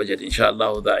sa ga budget insha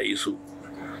Allah za a yi su.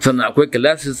 Sannan akwai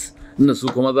classes inda su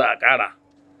kuma za a ƙara.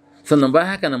 Sannan bayan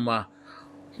haka nan ma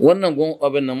wannan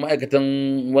abin nan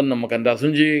ma'aikatan wannan makaranta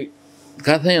sun je,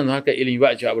 ka san yanzu haka ilimi ba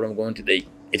a cewa abin gwamnati dai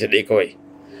ita dai kawai,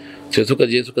 sai suka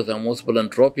je suka samu wasu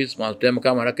philanthropists masu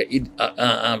taimaka ma haka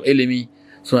ilimi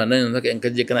suna nan yanzu haka in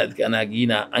kaje kana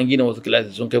an gina wasu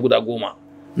classes sun kai guda 10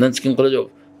 nan cikin College of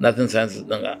Nursing Sciences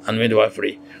and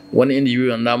Midwifery. Wani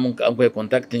individual na mun an kai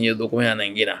contacting ya zo kuma yana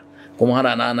nan gina, kuma har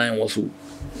ana yin wasu.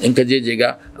 In ka je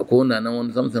Jega akwai wannan nan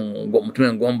wani samson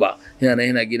mutumin Gomba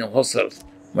yana gina hostels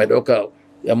mai ɗauka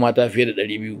yan mata fiye da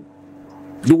 200.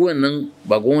 Duk wannan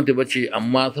ba gwamnati ba ce,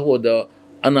 amma saboda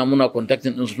muna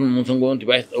contacting din su mun san gwamnati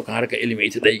ba ta ɗaukan harkar ilimi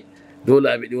ita dai, dole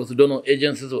a bi wasu donor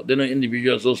agencies donor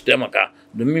individuals su taimaka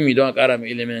domin mu don ƙara mai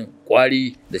ilimin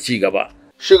kwari da ci gaba.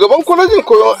 Shugaban kwalejin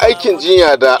koyon aikin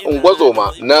jinya da ungozoma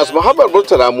Nas Muhammad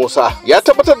Murtala Musa ya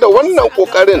tabbatar da wannan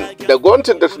kokarin da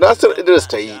gwamnatin da Nasir Idris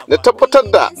ta yi na tabbatar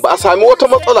da ba a sami wata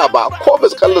matsala ba ko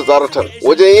biskalla zaratan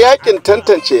wajen yakin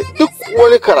tantance duk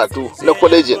wani karatu na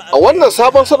kwalejin a wannan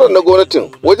sabon salon na gwamnatin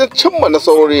wajen cimma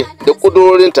nasarori da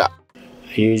kudurorinta.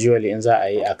 Usually in za a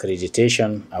yi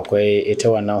accreditation akwai ita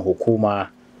wannan hukuma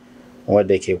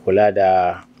wadda ke kula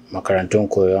da makarantun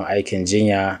koyon aikin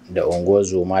jinya da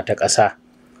ungozoma ta ƙasa,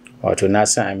 wato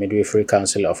Nursing and Midwifery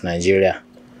Council of Nigeria.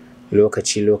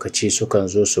 Lokaci-lokaci sukan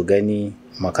zo su gani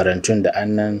makarantun da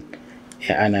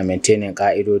ana maintaining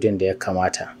ƙa'idodin da ya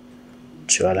kamata.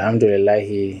 To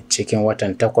alhamdulillahi cikin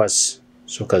watan 8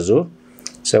 suka zo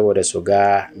saboda su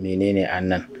ga menene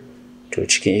annan. To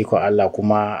cikin ikon Allah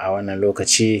kuma a wannan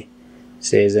lokaci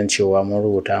sai zan cewa mun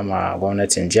rubuta ma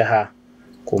gwamnatin jiha,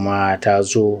 kuma ta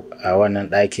zo a wannan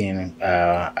ɗakin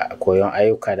koyon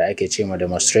ayyuka da ake ce ma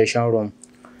demonstration room.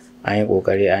 An yi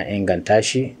ƙoƙari an inganta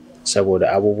shi saboda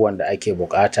abubuwan da ake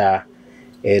buƙata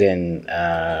irin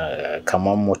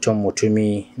kamar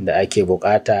mutumi da ake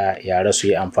buƙata yara su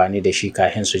yi amfani da shi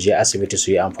kafin su je asibiti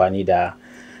su yi amfani da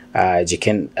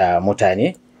jikin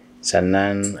mutane.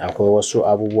 Sannan akwai wasu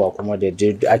abubuwa kuma da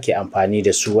ake amfani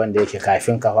da su wanda yake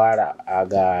kafin ka fara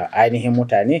ga ainihin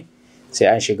mutane sai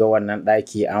an shiga wannan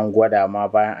ɗaki an gwada ma,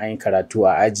 bayan an yi karatu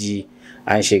a aji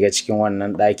an shiga cikin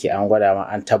wannan ɗaki an gwada ma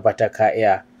an tabbatar ka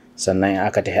iya, sannan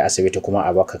aka tafi asibiti kuma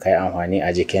a baka kai amfani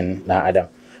a jikin ɗan adam.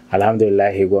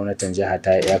 Alhamdulillah gwamnatin jiha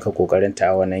ta iyaka kokarinta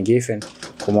a wannan gefen,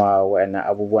 kuma waɗannan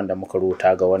abubuwan da muka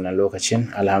rubuta ga wannan lokacin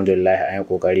alhamdulillah an yi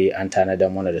kokari an tanadar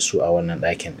mana da su a wannan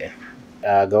ɗakin ɗin.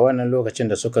 ga wannan lokacin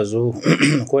da suka zo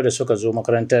ko da suka zo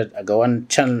makarantar ga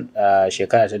wancan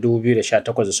shekara ta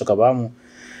 2018 da suka bamu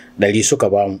 100 suka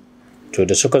bamu. To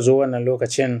da suka zo wannan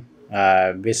lokacin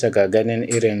bisa ga ganin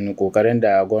irin kokarin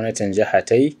da gwamnatin jiha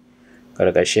ta yi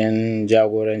karkashin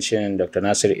jagorancin Dr.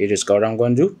 Nasir Idris Kauran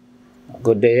Gwandu,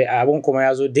 abin kuma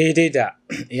ya zo daidai da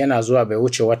yana zuwa bai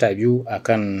wuce wata 2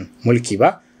 akan mulki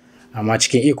ba, amma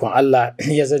cikin ikon Allah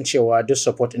ya zan cewa duk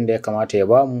support ɗin da ya kamata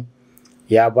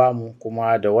ya bamu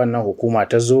kuma da wannan hukuma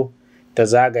ta zo ta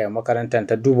zagaya makarantar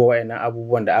ta duba wayannan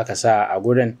abubuwan da aka sa a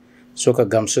gurin suka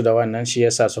gamsu da wannan, shi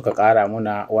yasa suka ƙara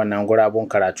muna wannan gurabun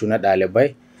karatu na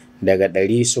ɗalibai daga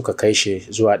 100 suka kai shi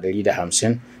zuwa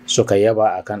 150 suka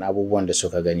yaba akan abubuwan da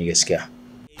suka gani gaskiya.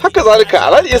 Haka zalika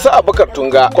Alhaji Isa Abubakar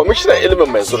Tunga, kwamishinan ilimin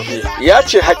mai zurfi, ya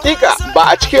ce hakika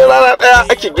ba a cikin rana ɗaya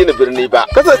ake gina birni ba.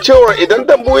 Kasancewar idan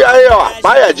dambu ya yawa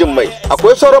baya jin mai.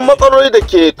 Akwai sauran matsaloli da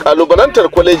ke kalubalantar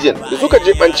kwalejin da suka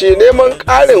jibanci neman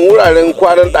ƙarin wuraren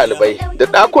kwanan ɗalibai da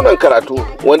ɗakunan karatu,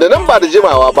 wanda nan ba da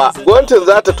jimawa ba gwamnatin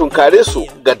za ta tunkare su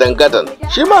gadan-gadan.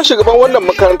 Shi ma shugaban wannan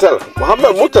makarantar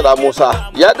Muhammad Murtala Musa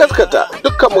ya gaskata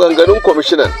dukkan maganganun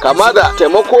kwamishinan, kama da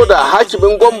taimako da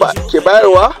hakimin Gomba ke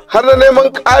bayarwa har na neman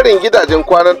ƙarin gidajen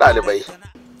kwanan ɗalibai.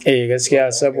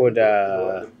 Gaskiya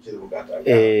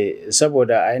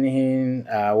saboda ainihin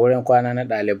wurin kwana na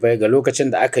ɗalibai ga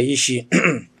lokacin da aka yi shi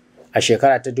a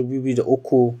shekara ta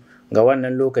 2003 ga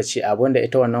wannan lokaci abinda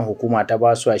ita wannan hukuma ta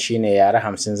basuwa shine yara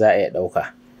 50 za a iya ɗauka.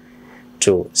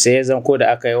 To sai ya zan ko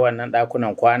da aka yi wannan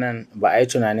ɗakunan kwanan ba a yi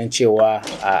tunanin cewa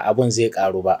abun zai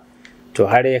ƙaru ba. To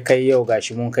har ya kai yau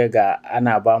gashi mun kai ga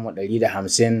ana bamu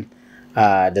 150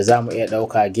 da za mu iya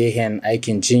ɗauka gehen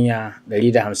aikin jinya,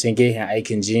 150 gehen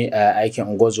aikin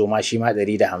ungozoma shi ma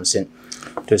 150.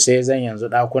 To sai zan yanzu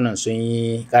ɗakunan sun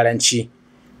yi ƙaranci.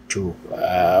 To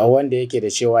wanda yake da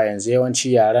cewa yanzu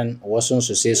yawanci yaran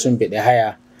wasunsu sai sun biɗi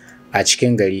haya a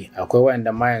cikin gari. Akwai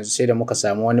wanda ma yanzu sai da muka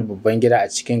samu wani babban gida a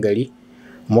cikin gari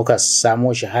muka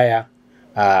samo shi haya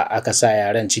aka sa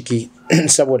yaran ciki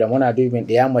saboda muna dubin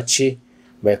ɗiya mace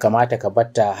bai kamata ka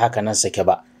batta haka nan sake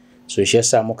ba. So shi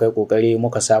yasa muka yi kokari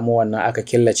muka samu wannan aka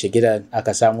killace gidan,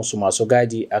 aka sa musu masu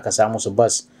gadi, aka sa musu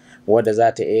bus wadda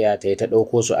za ta iya ta yi ta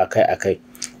ɗauko su akai-akai.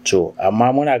 To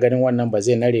amma muna ganin wannan ba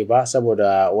zai nare ba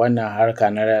saboda wannan harka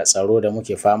na tsaro da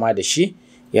muke fama da shi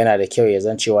yana da kyau ya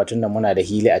zan cewa tunda muna da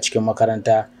hili a cikin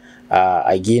makaranta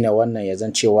a gina wannan ya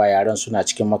zan cewa yaran suna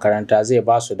cikin makaranta zai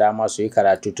ba su dama su yi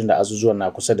karatu tunda azuzuwan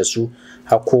na kusa da su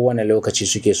har kowane lokaci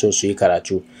suke so su yi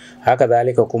karatu. Haka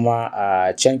zalika kuma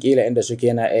a can kila inda suke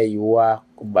yana iya yiwuwa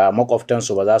ba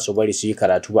makwabtansu ba za su bari su yi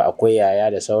karatu ba, akwai yaya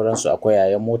da sauransu, akwai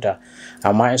yayan mota,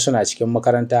 amma in suna cikin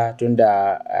makaranta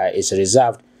tunda is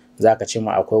reserved za ka ce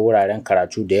ma akwai wuraren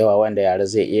karatu da yawa wanda yaro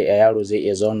zai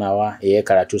iya zaunawa ya yi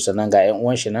karatu, sannan ga 'yan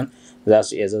uwan shi nan za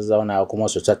su iya zazzaunawa kuma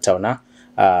su tattauna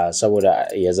saboda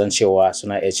ya zan cewa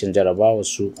suna iya cin jarabawar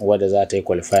su wadda za ta yi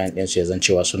qualifying ɗinsu ya zan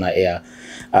cewa suna iya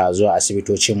zuwa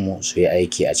asibitocinmu su yi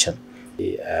aiki a can.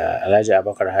 Alhaji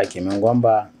Abubakar Hakimin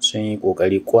Gomba sun yi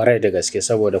ƙoƙari kwarai da gaske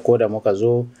saboda ko da muka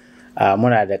zo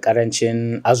muna da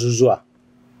ƙarancin azuzuwa.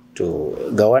 To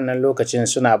ga wannan lokacin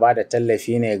suna ba da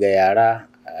tallafi ne ga yara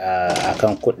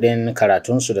akan kuɗin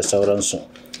karatunsu da sauransu.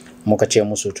 Muka ce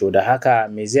musu to da haka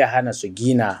me zai hana su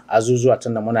gina azuzuwa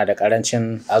tunda muna da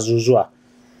ƙarancin azuzuwa.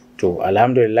 To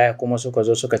alhamdulillah kuma suka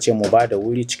zo suka ce mu ba da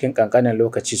wuri cikin ƙanƙanin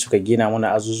lokaci suka gina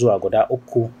mana azuzuwa guda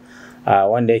 3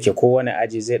 wanda yake kowane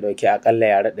aji zai ɗauki akalla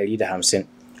yara 150,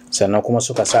 sannan kuma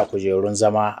suka sa kujerun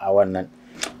zama a wannan.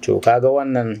 To kaga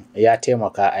wannan ya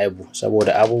taimaka aibu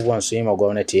saboda abubuwan sun yi ma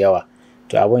gwamnati yawa.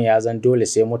 To abun ya zan dole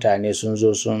sai mutane sun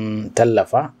zo sun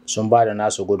tallafa sun ba da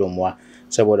nasu gudunmuwa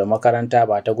saboda makaranta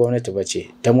ba ta gwamnati ba ce,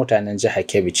 ta mutanen jihar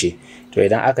Kebbi ce. To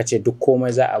idan aka ce duk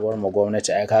komai za a bar ma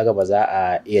gwamnati ai kaga ba za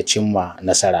a iya cimma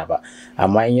nasara ba,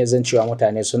 amma in ya zan cewa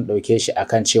mutane sun ɗauke shi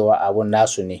akan cewa abun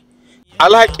nasu ne.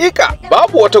 Alhaƙiƙa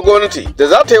babu wata gwamnati da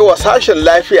za ta yi wa sashen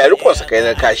lafiya rikon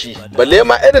sakainar kashi, balle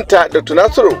ma irin ta Dr.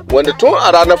 Nasiru wanda tun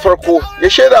a ranar farko ya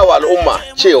shaida wa al'umma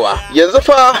cewa yanzu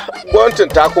fa gwamnatin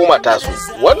ta koma tasu.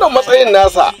 Wannan matsayin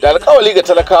nasa da alƙawali ga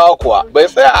talakawa kuwa bai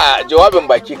tsaya a jawabin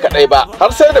baki kaɗai ba,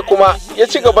 har sai da kuma ya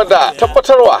ci gaba da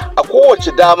tabbatarwa a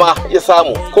kowace dama ya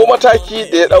samu ko mataki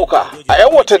da ya ɗauka a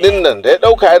 'yan watannin nan da ya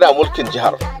ɗauka yana mulkin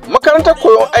jihar. Makarantar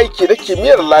koyon aiki na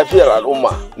kimiyyar lafiyar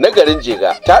al'umma na garin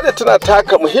Jega ta da tana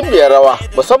taka muhimmiyar rawa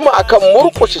musamman akan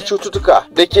murƙushe cututtuka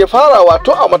da ke farawa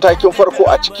tun a matakin farko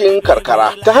a cikin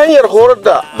karkara ta hanyar horar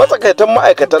da matsakaitan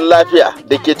ma'aikatan lafiya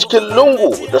da ke cikin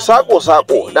lungu da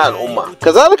sako-sako na al'umma.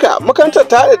 Kazalika makarantar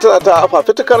ta haɗe tana ta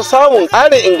fafutukar samun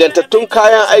ƙarin ingantattun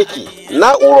kayan aiki,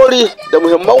 na'urori da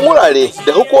muhimman wurare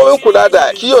da hukumomin kula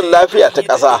da kiwon lafiya ta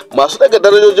ƙasa masu daga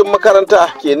darajojin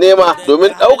makaranta ke nema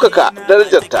domin ɗaukaka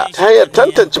darajarta ta hanyar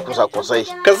tantance kusa-kusai.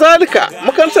 Kazalika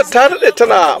makarantar ta daɗe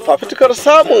tana fafutukar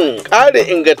samun ƙarin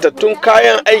ingantattun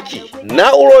kayan aiki,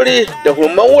 na'urori da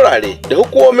muhimman wurare da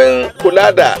hukumomin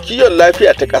kula da kiwon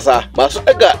lafiya ta ƙasa masu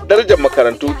daga darajar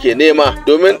makarantu ke nema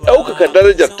domin ɗaukaka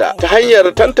darajarta ta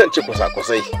hanyar tantance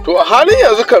kusa-kusai. To a halin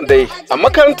yanzu kan dai a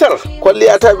makarantar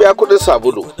kwalliya ta biya kuɗin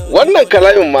sabulu. Wannan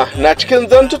kalamin ma na cikin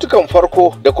zantutukan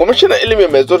farko da kwamishinan ilimi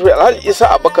mai zurfi Alhaji Isa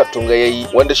Abubakar Tunga yayi,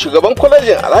 wanda shugaban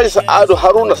kwalejin Alhaji Sa'adu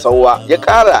Haruna Sauwa ya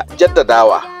ƙara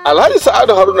jaddadawa. Alhaji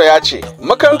Sa'adu Haruna ya ce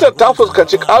makarantar ta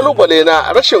fuskanci kalubale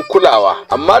na rashin kulawa,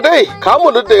 amma dai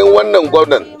kamun da yin wannan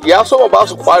gwamnan ya soma ba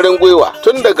su kwarin gwiwa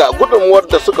tun daga gudunmuwar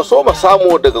da suka soma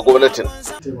samu daga gwamnatin.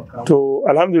 To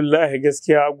alhamdulillah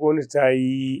gaskiya gwamnati ta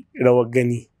yi rawar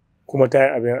gani kuma ta yi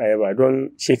abin ayaba, don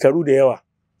shekaru da yawa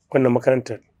wannan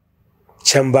makarantar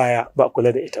can baya ba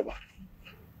kula da ita ba.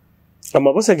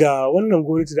 Amma bisa ga wannan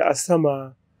gwamnati da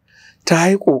asama ta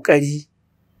yi ƙoƙari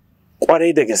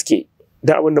kwarai da gaske.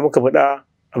 Da abin da muka faɗa,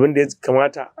 abin da ya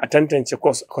kamata a tantance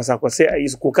kwasa-kwasai a yi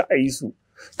su ko ka a yi su,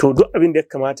 to duk abin da ya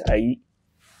kamata a yi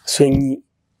sun yi,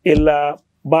 illa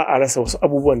ba a rasa wasu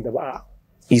abubuwan da ba a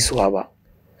yi suwa ba.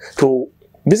 To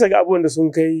bisa ga abubuwan da sun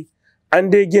kai, an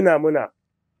dai gina muna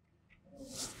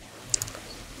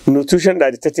nutrition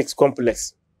dietetics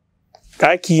complex,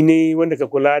 ɗaki ne wanda ka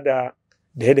kula da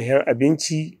dahe-dahen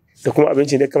abinci da kuma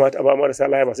abincin da ya kamata a ba marasa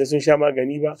lafiya ba sai sun sha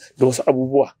magani ba, da wasu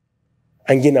abubuwa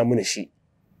an gina muna shi.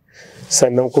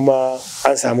 Sannan kuma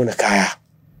an samu na kaya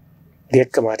da ya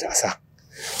kamata a sa.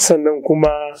 Sannan kuma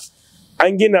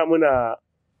an gina muna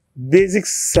basic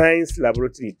science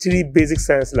laboratory, 3 basic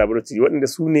science laboratory, waɗanda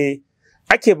su ne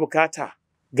ake bukata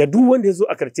ga duk wanda ya zo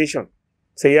accreditation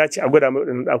sai ya ci a gwada mai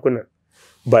waɗannan ɗakunan: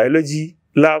 biology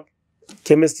lab,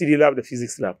 chemistry lab da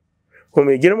physics lab. Kuma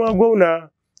mai girma gwamna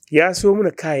ya so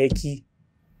muna kayayyaki,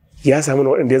 ya samu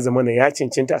waɗanda ya zama ya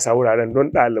cancanta a sa wuraren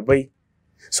don ɗalibai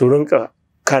su rinka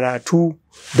karatu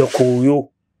da koyo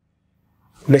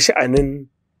na sha'anin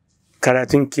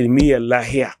karatun kimiyyar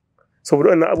lahiya, saboda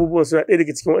wannan abubuwan suna ɗaya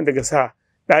daga cikin wanda ga sa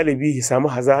ɗalibi ya samu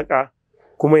hazaƙa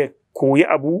kuma ya koyi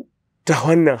abu ta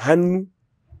wannan hannu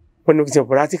wanda kuke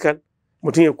practical,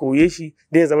 mutum ya koye shi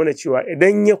da ya zama cewa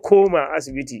idan ya koma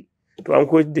asibiti to an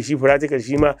koyar da shi practical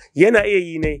shi ma yana iya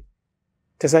yi ne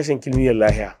ta sashen kimiyyar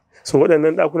lahiya. So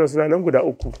waɗannan ɗakunan suna nan guda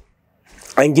 3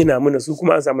 an gina mana su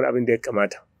kuma an samu abin da ya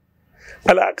kamata.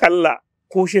 Al'aƙalla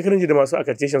ko shekarun da masu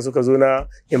accreditation suka zo na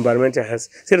environmental health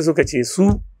sai da suka ce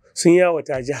su sun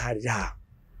yawata jiha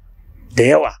da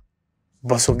yawa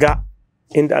ba su ga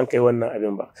inda an kai wannan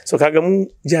abin ba. So kaga mu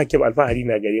jiha Kebbi alfahari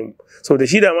na gare mu, so da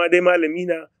shi da ma dai malami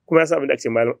na kuma ya sa abin da ake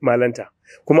malanta,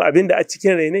 kuma abin da a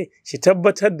cikin rai ne shi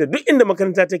tabbatar da duk inda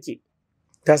makaranta take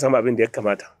ta samu abin da ya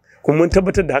kamata, kuma mun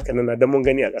tabbatar da haka nan da mun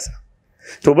gani a ƙasa.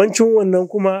 To bancin wannan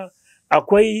kuma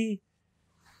akwai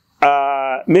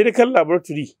medical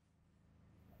laboratory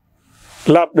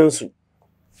lab ɗinsu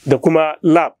da kuma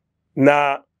lab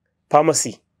na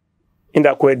pharmacy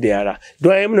inda koyar da yara,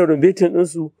 don a yi mana renovating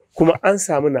ɗinsu, kuma an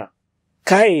samu na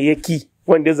kayayyaki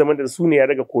wanda ya zama da su ne ya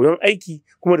daga koyon aiki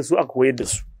kuma da su aka koyar da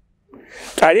su.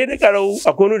 Tare da karau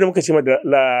akwai wani da muka ce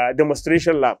la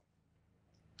demonstration lab,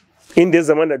 inda ya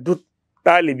zama da duk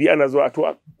ɗalibi ana zuwa to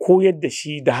a koyar da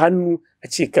shi da hannu, a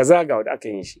ce kaza ga wanda aka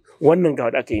yi shi, wannan ga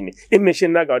wanda aka yi ne, in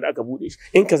machine na ga wanda aka bude shi,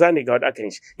 in kaza ne ga wanda aka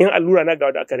yi shi, in allura na ga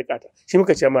wanda aka rika ta, shi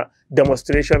muka ce ma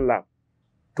demonstration lab.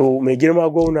 To mai girma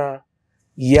gwamna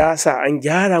ya sa an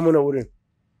gyara mana wurin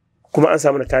kuma an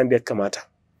samu kayan da ya kamata.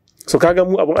 So kaga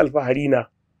mu abun alfahari na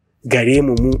gare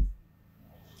mu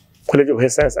College of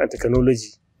Health Science and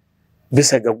Technology,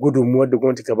 bisa ga gudunmuwar da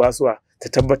gwamnati ka basuwa ta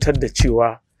tabbatar da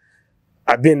cewa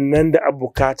abin nan da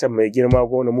abukata mai girma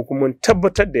gwamna mu kuma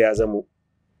tabbatar da ya zamo.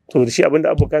 To da shi abin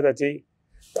da abukata ta yi,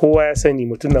 kowa ya sani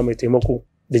mutum na mai taimako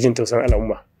da jin tausan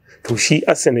al'umma. To shi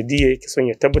a sanadiyya yake son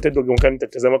ya tabbatar da makarantar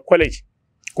ta zama college,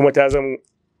 kuma ta zama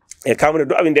ya kawo da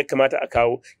duk abin da ya kamata a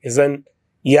kawo, ya zan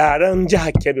yaran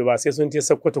jihar Kebbi ba sai sun je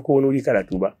Sokoto ko wani wuri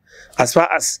karatu ba. As far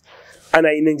as ana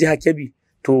yi nan jihar Kebbi,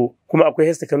 to kuma akwai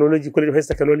Health Technology, College of Health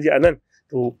Technology a nan,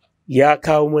 to ya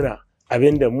kawo muna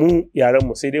abin da mu yaran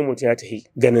mu sai dai mutum ya tafi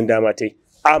ganin dama ta yi,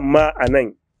 amma a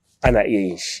nan ana iya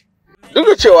yin shi. Duk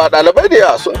da cewa ɗalibai da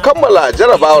yawa sun kammala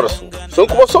jarabawarsu, sun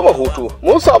kuma soma hutu.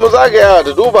 Mun samu zagaya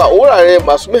da duba wurare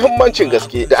masu muhimmancin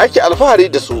gaske da ake alfahari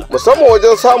da su musamman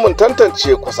wajen samun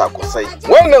tantance kwasa-kwasai.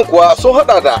 Wannan kuwa sun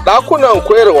hada da ɗakunan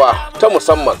koyarwa ta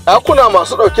musamman, ɗakuna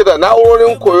masu ɗauke da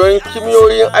na'urorin koyon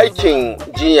kimiyoyin aikin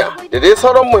jinya da dai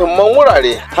sauran muhimman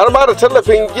wurare, har ma da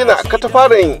tallafin gina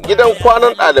katafaren gidan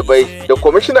kwanan ɗalibai da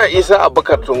kwamishina Isa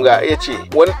Abubakar Tunga ya ce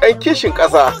wani ɗan kishin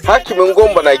ƙasa hakimin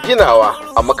Gombe na ginawa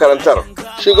a makarantar.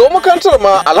 Shugaban makarantar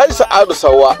ma Alhaji Sa'adu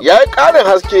Sauwa ya yi ƙarin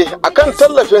haske akan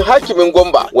tallafin hakimin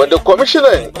Gombe wanda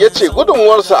kwamishinan ya ce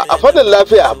gudunmuwarsa a fannin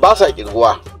lafiya ba sa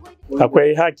ƙirguwa.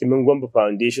 Akwai hakimin Gombe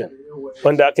Foundation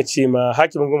wanda aka ce ma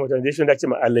hakimin Gombe Foundation da ake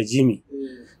ma Alajimi.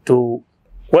 To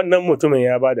wannan mutumin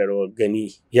ya ba da rawar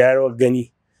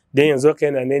gani don yanzu haka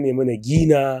yana ne mana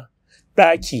gina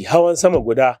ɗaki hawan sama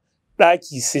guda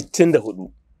ɗaki 64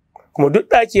 kuma duk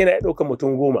ɗaki yana ɗaukar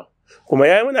mutum 10 kuma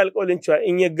ya yi mana alƙawarin cewa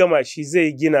in ya gama shi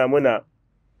zai gina mana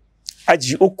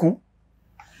aji 3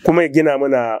 kuma ya gina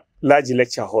mana large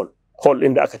lecture hall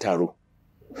ɗin da aka taro.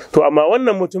 To amma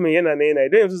wannan mutumin yana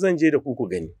don yanzu zan je da ku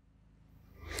gani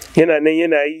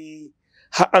yana yi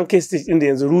har an kai stage inda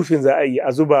yanzu rufin za a yi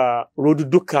a zuba rodu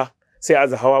duka sai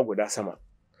a hawa guda sama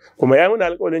kuma ya muna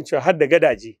alƙawarin cewa har da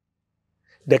gadaje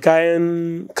da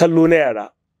kayan kallo na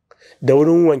yara da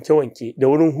wurin wanke-wanke da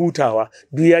wurin hutawa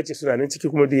duk ya ce suna nan ciki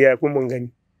kuma duk ya kun mun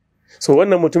gani. So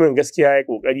wannan mutumin gaskiya ya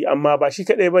kokari amma ba shi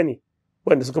kadai bane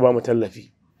wanda suka ba mu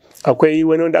tallafi. Akwai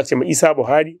wani wanda aka ce ma Isa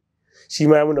Buhari, shi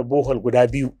ma ya muna bohol guda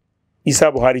 2.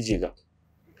 Isa Buhari Jega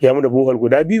ya muna bohol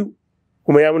guda 2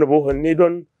 kuma ya muna bohol ne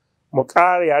don mu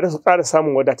ƙara yare su ƙara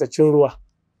samun wadataccen ruwa.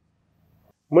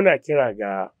 Muna kira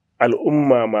ga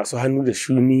al'umma masu hannu da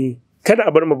shuni kada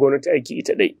a bar ma gwamnati aiki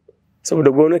ita dai,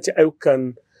 saboda gwamnati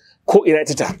ayyukan ko ina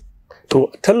ita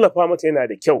to tallafa mata yana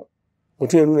da kyau.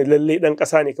 Mutum ya nuna lallai ɗan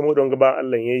ƙasa ne kamar don gaba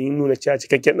Allah ya yi nuna cewa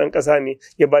cikakken ɗan ƙasa ne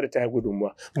ya ba da ta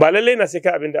gudunmuwa. Ba lallai na sai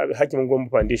ka abin da hakimin Gombe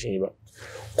Foundation yi ba.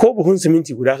 Ko buhun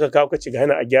siminti guda ka kawo ka ci ga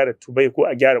hana a gyara tubai ko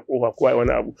a gyara ƙofa ko a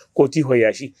wani abu ko tihon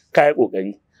yashi ka yi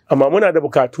ƙoƙari. Amma muna da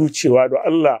bukatu cewa da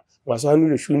Allah masu hannu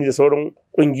da shuni da sauran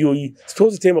ƙungiyoyi su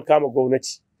taimaka ma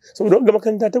gwamnati. Saboda ga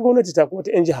makaranta ta gwamnati ta kuma ta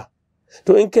 'yan jiha.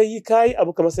 To in ka yi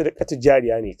abu kamar sadaqatul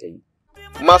jariya ne ka yi.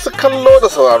 Masu kallo da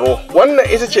sauraro, wannan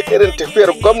ita ce irin tafiyar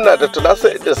gwamna da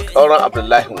Nasir Idris Kauran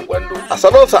Abdullahi Gwandu a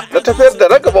salonsa na tafiyar da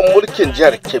ragaban mulkin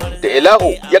jihar Kebbi da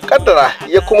Ilahu ya kaddara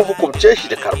ya kuma hukumce shi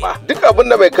da karba. Duk abin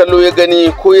da mai kallo ya gani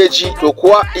ko ya ji to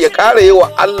kuwa ya ƙara yi wa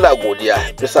Allah godiya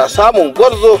bisa samun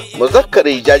gwarzo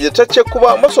muzakkari jajirtacce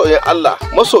kuma masoyin Allah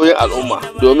masoyin al'umma,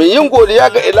 domin yin godiya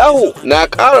ga Ilahu na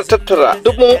ƙara tattara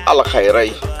dubun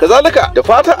alkhairai. Kazalika da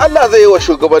fatan Allah zai yi wa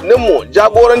shugabanninmu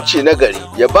jagoranci na gari,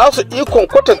 ya ba su ikon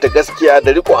kwatanta gaskiya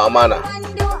da riƙon amana.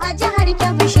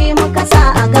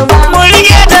 Mu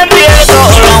rike tafiyar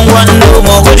tsoron Gwandu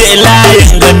mu gudu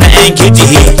layin ganin 'yan kiti.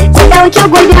 Ku ɗauki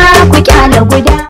guda